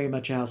house is very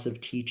much a house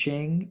of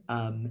teaching.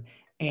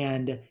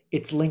 And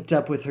it's linked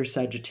up with her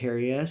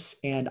Sagittarius.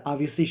 And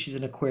obviously she's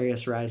an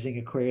Aquarius rising.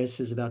 Aquarius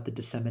is about the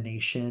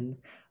dissemination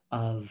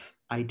of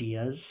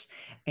ideas.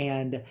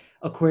 And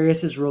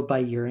Aquarius is ruled by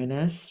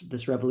Uranus,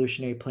 this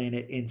revolutionary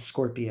planet in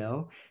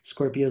Scorpio.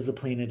 Scorpio is the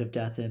planet of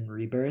death and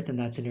rebirth, and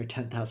that's in her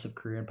 10th house of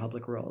career and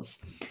public roles.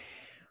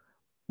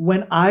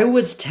 When I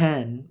was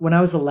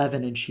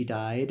 11 and she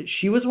died,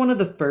 she was one of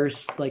the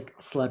first like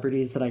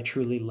celebrities that I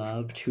truly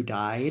loved who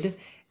died.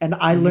 And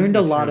I learned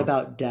a Me lot too.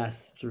 about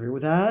death through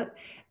that.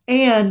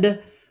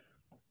 And,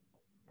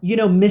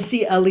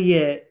 Missy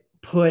Elliott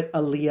put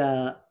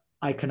Aaliyah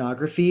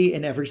iconography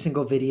in every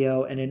single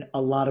video and in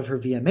a lot of her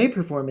VMA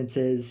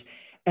performances.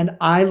 And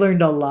I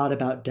learned a lot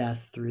about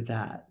death through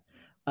that.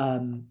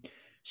 Um,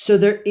 so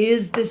there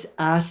is this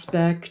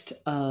aspect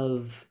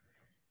of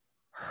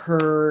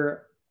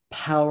her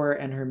power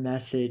and her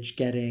message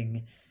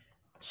getting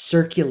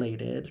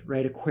circulated,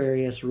 right?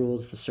 Aquarius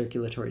rules the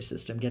circulatory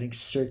system, getting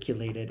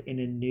circulated in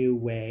a new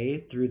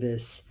way through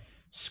this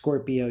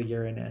Scorpio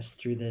Uranus,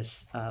 through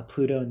this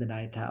Pluto in the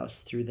ninth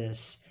house, through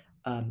this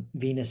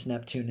Venus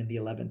Neptune in the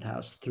 11th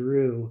house,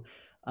 through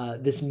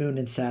this Moon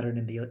and Saturn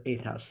in the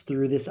eighth house,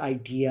 through this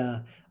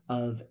idea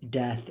of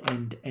death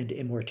and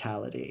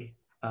immortality.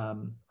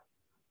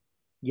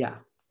 Yeah.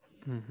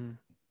 Mm-hmm.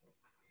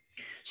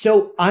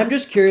 So I'm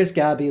just curious,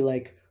 Gaby,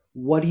 like,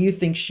 what do you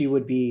think she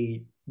would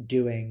be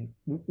doing?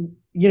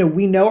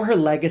 We know her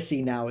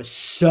legacy now is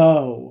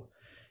so.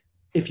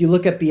 If you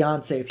look at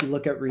Beyonce, if you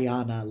look at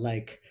Rihanna,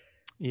 like,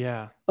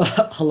 Yeah.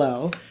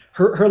 hello,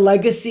 her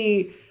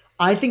legacy.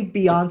 I think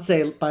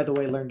Beyonce, by the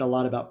way, learned a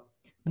lot about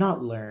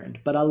not learned,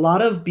 but a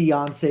lot of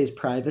Beyonce's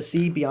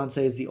privacy.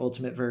 Beyonce is the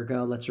ultimate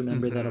Virgo. Let's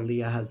remember that Mm-hmm.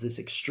 Aaliyah has this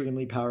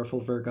extremely powerful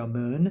Virgo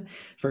moon,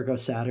 Virgo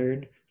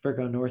Saturn,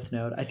 Virgo North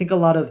Node. I think a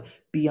lot of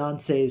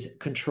Beyonce's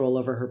control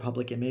over her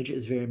public image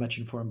is very much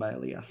informed by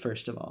Aaliyah,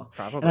 first of all.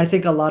 And I Probably.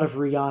 think a lot of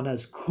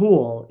Rihanna's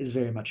cool is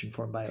very much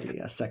informed by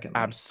Aaliyah, secondly.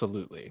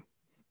 Absolutely.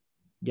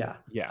 Yeah.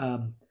 Yeah.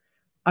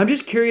 I'm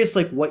just curious,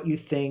 like, what you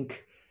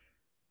think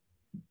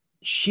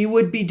she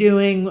would be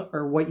doing,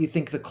 or what you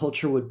think the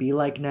culture would be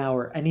like now,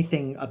 or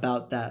anything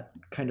about that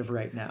kind of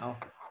right now.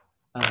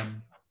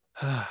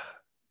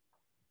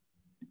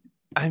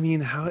 I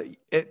mean, how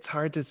it's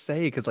hard to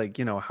say because, like,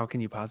 how can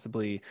you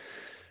possibly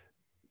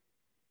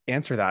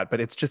answer that?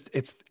 But it's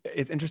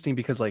interesting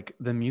because, like,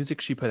 the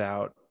music she put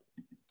out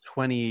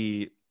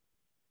 20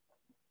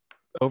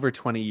 over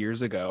 20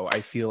 years ago,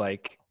 I feel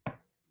like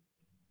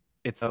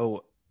it's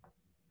so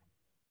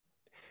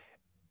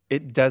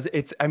it does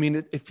it's I mean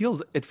it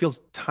feels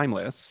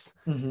timeless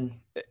Mm-hmm.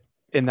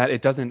 in that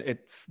it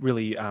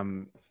really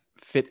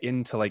fit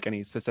into like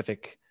any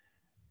specific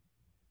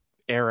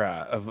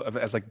era of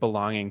as like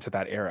belonging to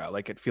that era.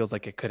 Like it feels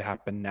like it could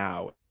happen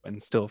now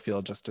and still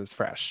feel just as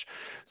fresh.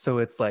 So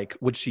it's like,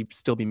 would she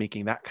still be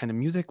making that kind of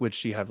music? Would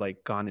she have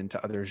like gone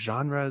into other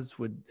genres?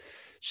 Would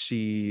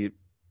she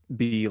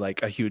be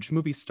like a huge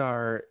movie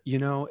star?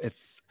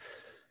 It's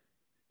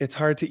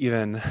hard to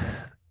even.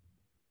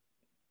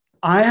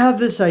 I have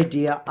this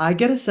idea. I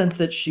get a sense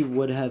that she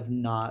would have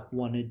not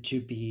wanted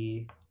to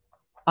be.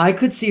 I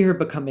could see her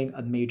becoming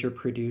a major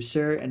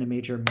producer and a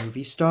major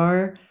movie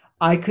star.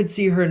 I could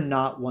see her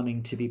not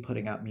wanting to be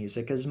putting out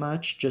music as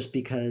much just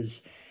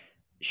because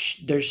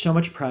there's so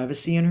much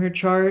privacy in her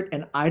chart,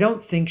 and I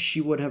don't think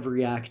she would have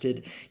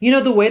reacted.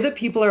 The way that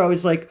people are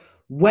always like,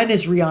 when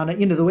is Rihanna,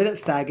 the way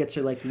that faggots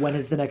are like, when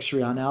is the next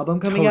Rihanna album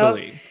coming out?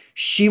 Totally.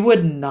 She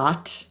would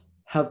not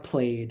have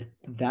played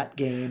that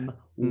game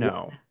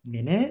No. 1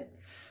 minute.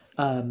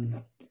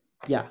 Um,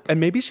 yeah. And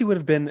maybe she would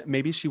have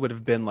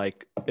been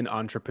like an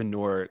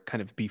entrepreneur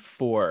kind of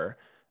before,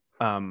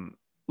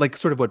 like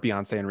sort of what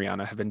Beyonce and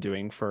Rihanna have been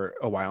doing for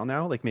a while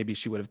now. Like maybe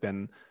she would have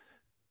been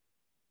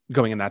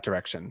going in that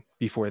direction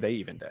before they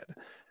even did.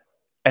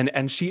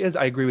 And she is,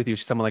 I agree with you,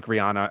 she's someone like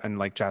Rihanna and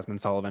like Jasmine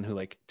Sullivan who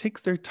like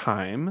takes their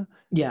time,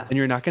 Yeah. and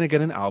you're not going to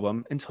get an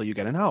album until you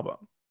get an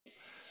album.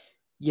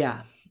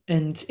 Yeah.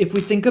 And if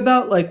we think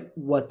about like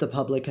what the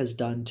public has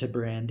done to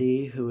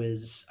Brandy, who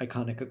is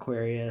iconic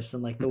Aquarius,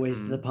 and like the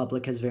ways that the Mm-hmm.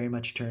 public has very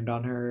much turned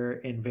on her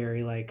in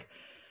very like,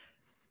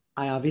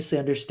 I obviously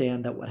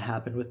understand that what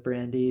happened with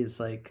Brandy is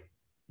like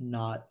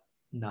not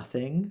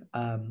nothing.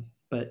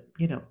 But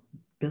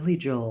Billy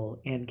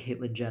Joel and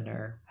Caitlyn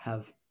Jenner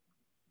have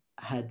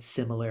had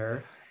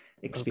similar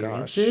Oh gosh.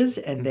 experiences,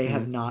 and they Mm-hmm.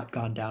 have not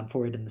gone down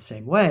for it in the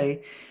same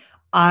way.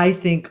 I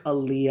think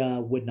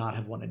Aaliyah would not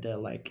have wanted to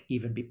like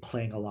even be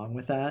playing along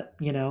with that.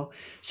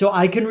 So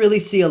I can really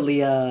see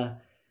Aaliyah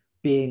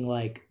being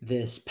like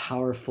this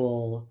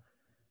powerful,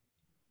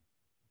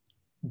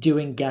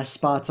 doing guest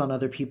spots on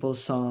other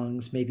people's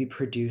songs, maybe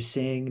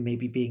producing,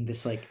 maybe being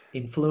this like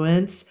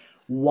influence,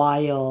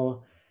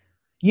 while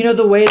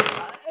the way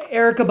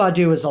Erica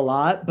Badu is a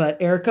lot,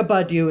 but Erica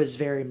Badu is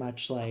very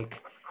much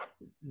like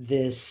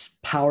this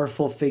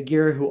powerful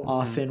figure who Mm-hmm.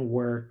 often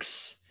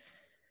works.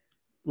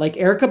 Like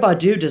Erica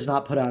Badu does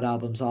not put out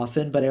albums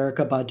often, but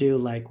Erica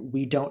Badu, like,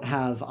 we don't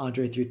have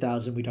Andre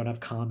 3000, we don't have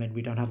Common,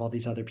 we don't have all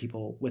these other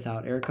people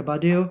without Erica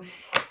Badu.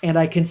 And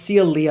I can see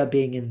Aaliyah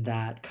being in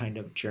that kind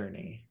of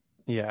journey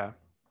Yeah.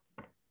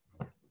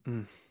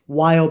 Mm.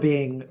 while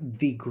being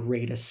the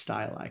greatest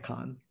style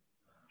icon.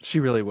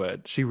 She really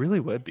would. She really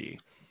would be.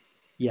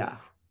 Yeah.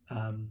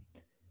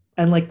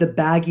 And like the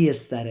baggy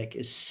aesthetic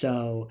is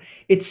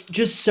it's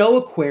just so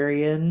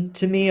Aquarian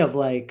to me, of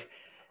like,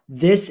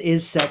 this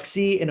is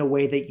sexy in a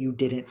way that you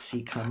didn't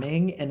see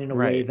coming, and in a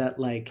way Right. that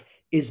like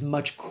is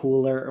much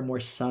cooler or more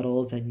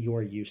subtle than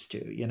you're used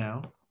to.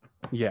 Yeah.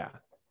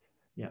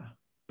 Yeah.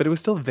 but it was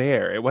still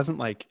there. It wasn't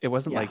like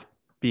Yeah,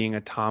 being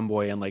a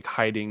tomboy and like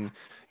hiding,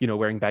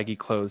 wearing baggy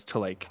clothes to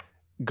like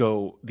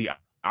go the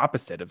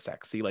opposite of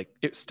sexy. Like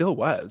it still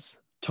was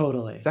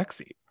totally.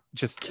 sexy,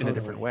 just in a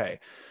different Totally. way.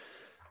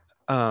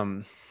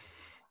 Um,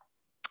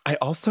 I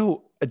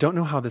don't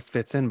know how this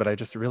fits in, but I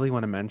just really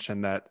want to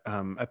mention that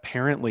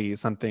apparently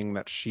something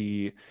that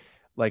she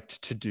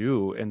liked to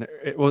do, and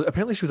well,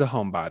 apparently she was a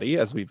homebody,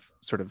 as we've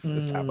sort of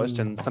established, Mm,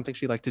 and something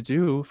she liked to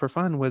do for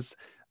fun was,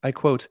 I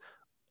quote,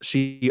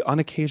 she on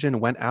occasion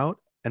went out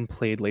and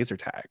played laser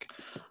tag,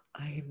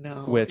 I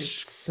know. It's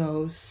which,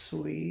 so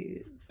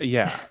sweet.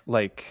 yeah,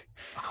 like,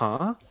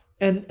 huh?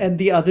 And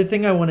the other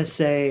thing I want to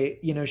say,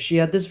 she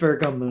had this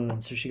Virgo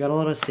moon, so she got a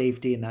lot of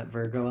safety in that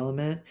Virgo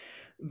element.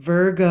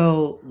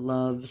 Virgo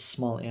loves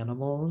small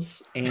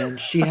animals, and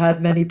she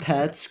had many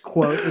pets,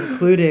 quote,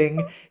 including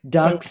I'm,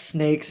 ducks,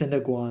 snakes, and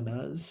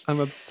iguanas. I'm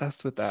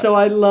obsessed with that. So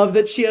I love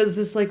that she has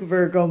this like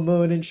Virgo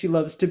moon and she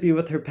loves to be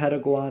with her pet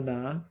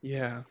iguana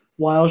Yeah.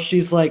 while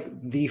she's like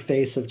the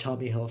face of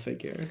Tommy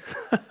Hilfiger.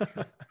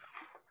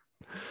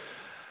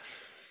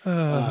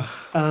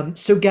 uh,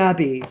 So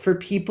Gabby, for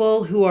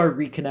people who are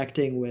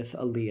reconnecting with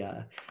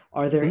Aaliyah,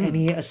 are there mm,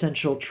 any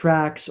essential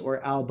tracks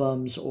or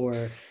albums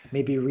or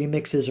maybe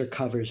remixes or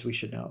covers we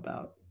should know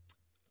about?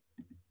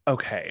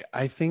 okay,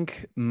 I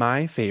think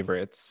my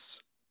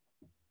favorites.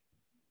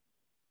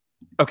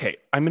 Okay,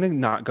 I'm gonna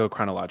not go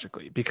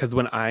chronologically because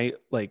when I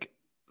like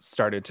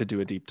started to do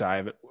a deep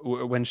dive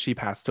when she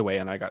passed away,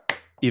 and I got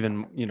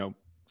even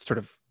sort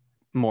of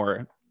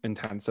more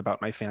intense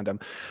about my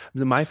fandom.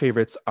 My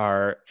favorites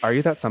are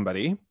You That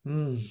Somebody?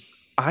 Mm,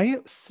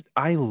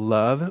 I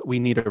love We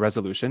Need a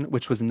Resolution,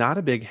 which was not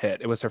a big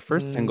hit. It was her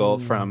first single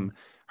mm. from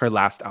her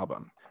last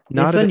album.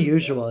 Not It's a big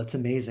unusual. It's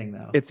amazing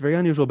though. It's very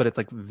unusual, but it's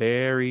like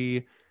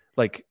very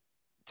like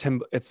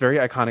it's very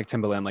iconic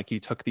Timbaland. Like he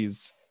took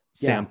these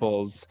Yeah.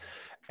 samples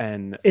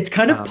and It's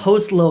kind of um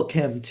post Lil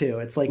Kim too.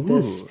 It's like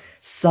this ooh,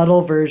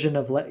 subtle version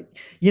of like,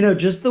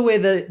 just the way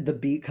that the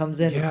beat comes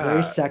in, it's very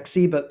yeah,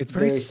 sexy but it's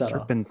very very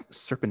subtle.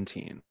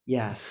 serpentine.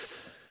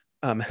 Yes.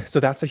 So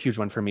that's a huge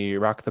one for me.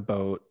 Rock the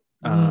Boat,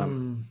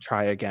 Mm.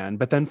 Try Again.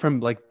 But then from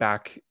like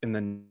back in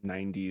the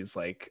 90s,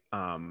 like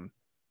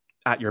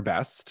At Your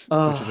Best,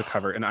 which is a Oh,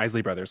 cover, an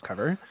Isley Brothers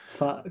cover.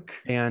 fuck.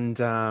 And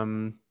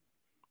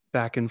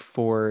Back and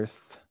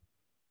Forth,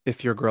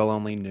 If Your Girl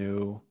Only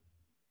Knew.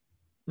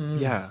 Mm.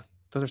 Yeah,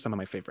 those are some of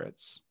my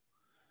favorites.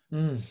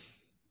 Mm.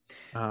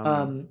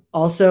 Um,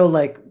 Also,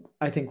 like,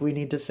 I think we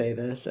need to say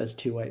this as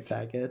two white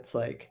faggots.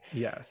 Like,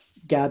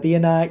 yes. Gabby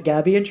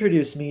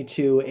introduced me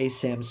to a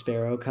Sam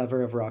Sparrow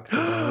cover of Rock the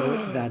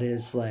Boat that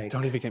is Don't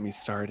like, even get me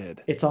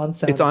started. it's on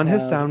It's on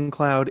his SoundCloud.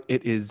 SoundCloud.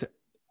 It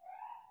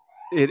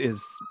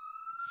is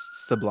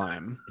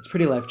sublime. It's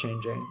pretty life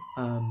changing.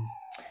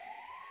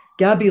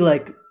 Gabby,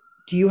 like,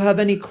 do you have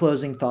any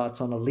closing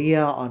thoughts on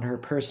Aaliyah, on her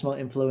personal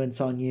influence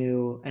on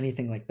you,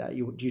 anything like that?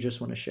 You just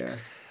want to share?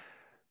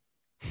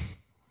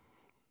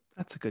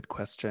 That's a good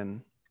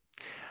question.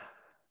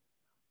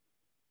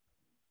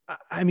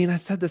 I mean, I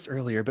said this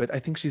earlier, but I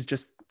think she's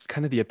just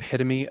kind of the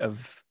epitome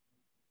of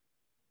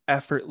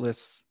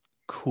effortless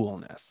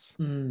coolness.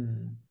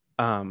 Mm.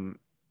 Um,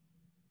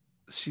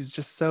 she's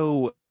just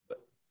so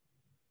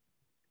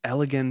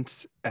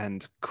elegant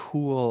and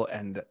cool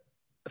and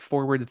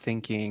forward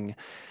thinking.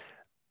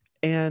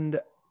 And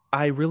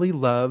I really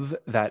love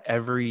that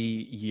every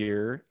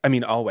year, I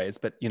mean, always,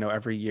 but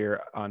every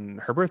year on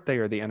her birthday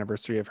or the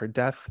anniversary of her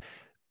death,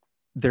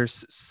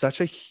 there's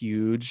such a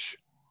huge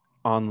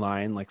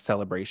online like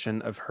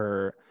celebration of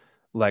her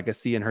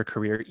legacy and her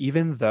career,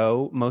 even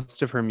though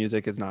most of her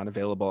music is not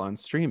available on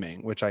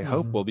streaming, which I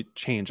hope Hmm. will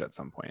change at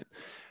some point.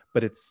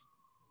 But it's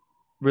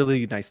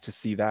really nice to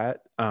see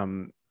that.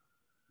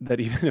 That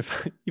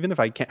even if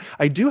I can't,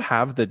 I do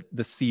have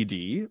the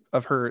CD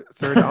of her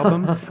third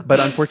album, but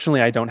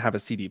unfortunately I don't have a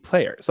CD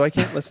player, so I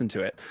can't listen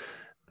to it.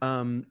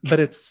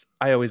 But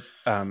I always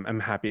am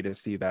happy to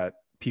see that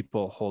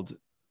people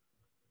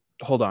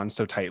hold on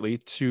so tightly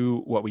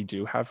to what we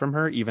do have from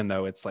her, even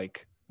though it's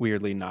like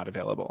weirdly not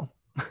available.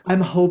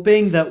 I'm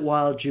hoping that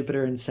while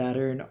Jupiter and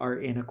Saturn are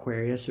in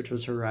Aquarius, which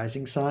was her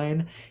rising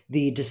sign,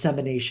 the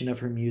dissemination of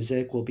her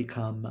music will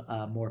become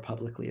more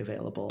publicly I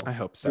available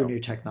hope through so.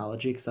 new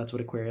technology, because that's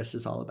what Aquarius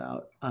is all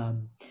about.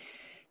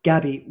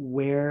 Gabby,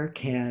 where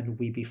can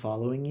we be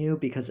following you?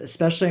 Because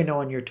especially I know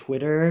on your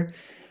Twitter,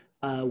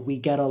 we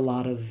get a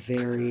lot of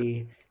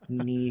very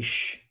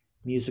niche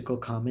musical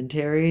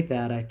commentary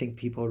that I think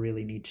people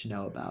really need to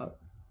know about.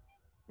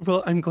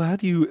 Well, I'm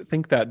glad you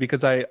think that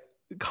because I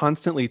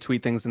constantly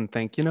tweet things and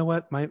think, you know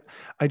what,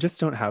 I just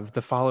don't have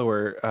the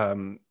follower.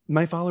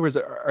 My followers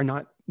are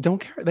not don't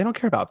care. They don't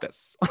care about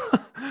this.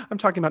 I'm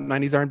talking about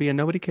 90s R&B and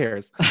nobody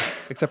cares,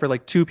 except for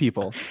like two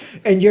people.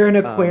 And you're an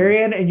Um,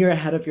 Aquarian and you're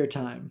ahead of your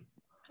time.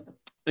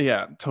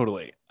 yeah,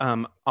 totally.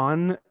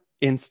 On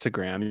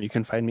Instagram, you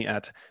can find me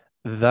at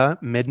the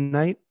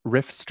Midnight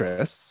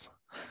Riffstress.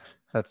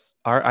 That's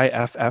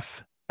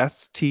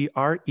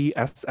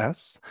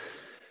RIFFSTRESS.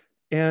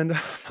 And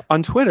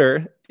on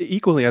Twitter,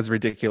 equally as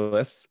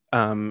ridiculous,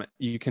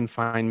 you can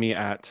find me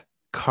at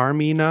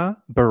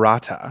Carmina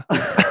Burrata,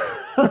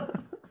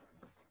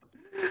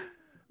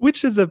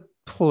 which is a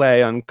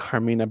play on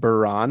Carmina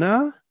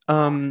Burana.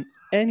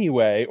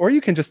 Anyway, or you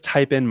can just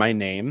type in my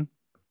name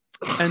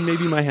and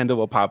maybe my handle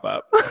will pop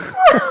up.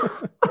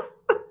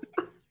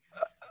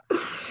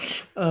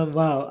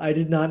 Wow, I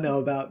did not know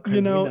about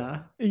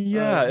Carmina.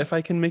 If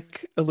I can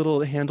make a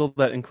little handle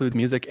that includes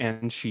music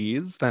and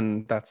cheese,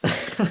 then that's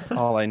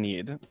all I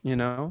need,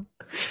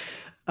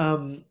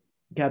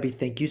 Gaby,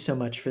 thank you so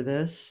much for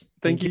this.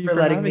 Thank you for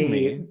letting having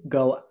me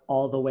go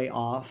all the way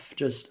off,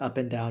 just up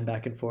and down,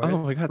 back and forth. Oh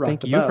my God,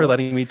 thank you for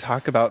letting me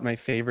talk about my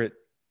favorite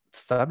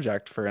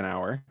subject for an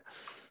hour.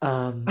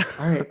 All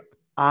right.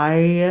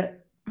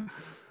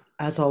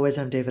 As always,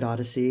 I'm David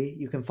Odyssey.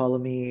 You can follow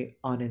me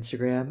on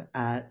Instagram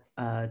at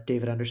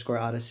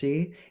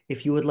David_Odyssey.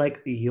 If you would like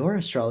your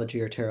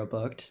astrology or tarot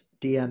booked,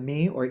 DM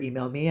me or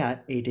email me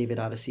at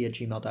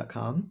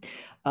adavidodyssey@gmail.com.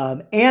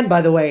 And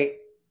by the way,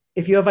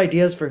 if you have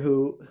ideas for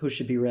who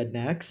should be read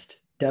next,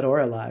 dead or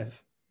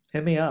alive,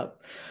 hit me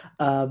up.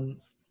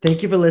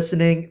 Thank you for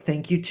listening.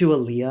 Thank you to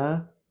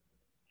Aaliyah.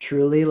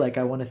 Truly,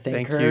 I want to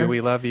thank her. Thank you. We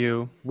love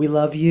you. We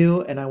love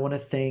you. And I want to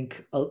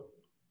thank,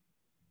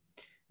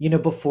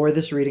 before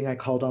this reading, I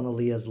called on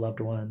Aaliyah's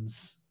loved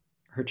ones,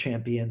 her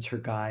champions, her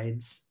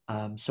guides.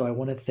 So I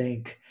want to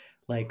thank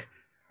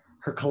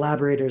her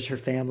collaborators, her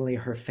family,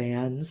 her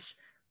fans,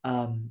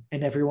 and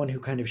everyone who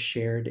kind of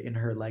shared in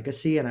her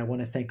legacy. And I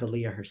want to thank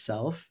Aaliyah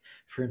herself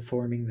for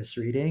informing this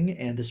reading.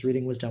 And this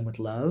reading was done with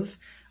love.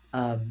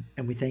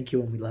 And we thank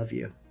you and we love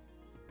you.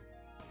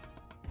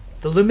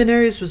 The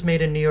Luminaries was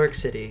made in New York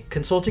City.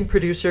 Consulting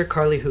producer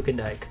Carly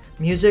Hugendijk.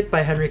 Music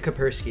by Henry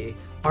Kapersky.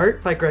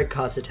 Art by Greg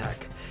Kozatek.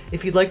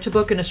 If you'd like to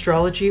book an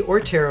astrology or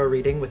tarot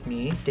reading with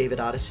me, David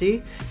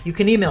Odyssey, you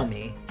can email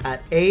me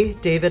at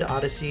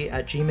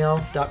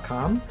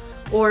adavidodyssey@gmail.com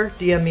or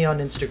DM me on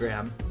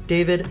Instagram,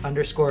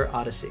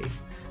 David_Odyssey.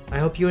 I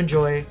hope you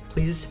enjoy.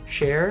 Please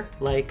share,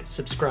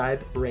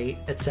 subscribe, rate,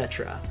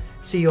 etc.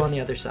 See you on the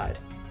other side.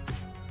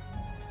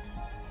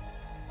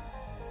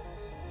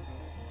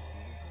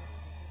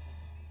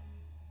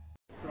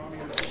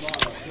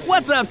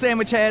 What's up,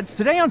 sandwich heads?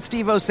 Today on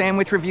Steve-O's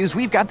Sandwich Reviews,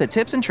 we've got the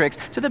tips and tricks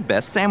to the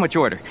best sandwich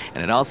order.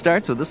 And it all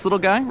starts with this little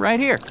guy right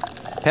here.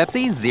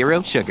 Pepsi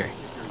Zero Sugar.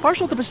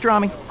 Partial to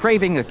pastrami,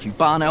 craving a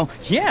Cubano.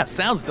 Yeah,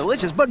 sounds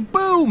delicious, but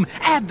boom!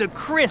 Add the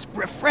crisp,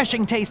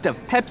 refreshing taste of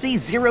Pepsi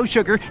Zero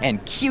Sugar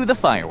and cue the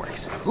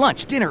fireworks.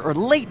 Lunch, dinner, or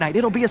late night,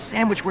 it'll be a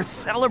sandwich worth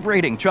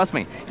celebrating. Trust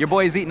me, your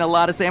boy's eaten a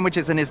lot of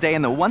sandwiches in his day,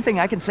 and the one thing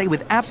I can say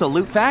with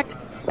absolute fact,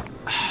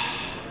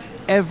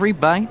 every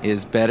bite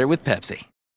is better with Pepsi.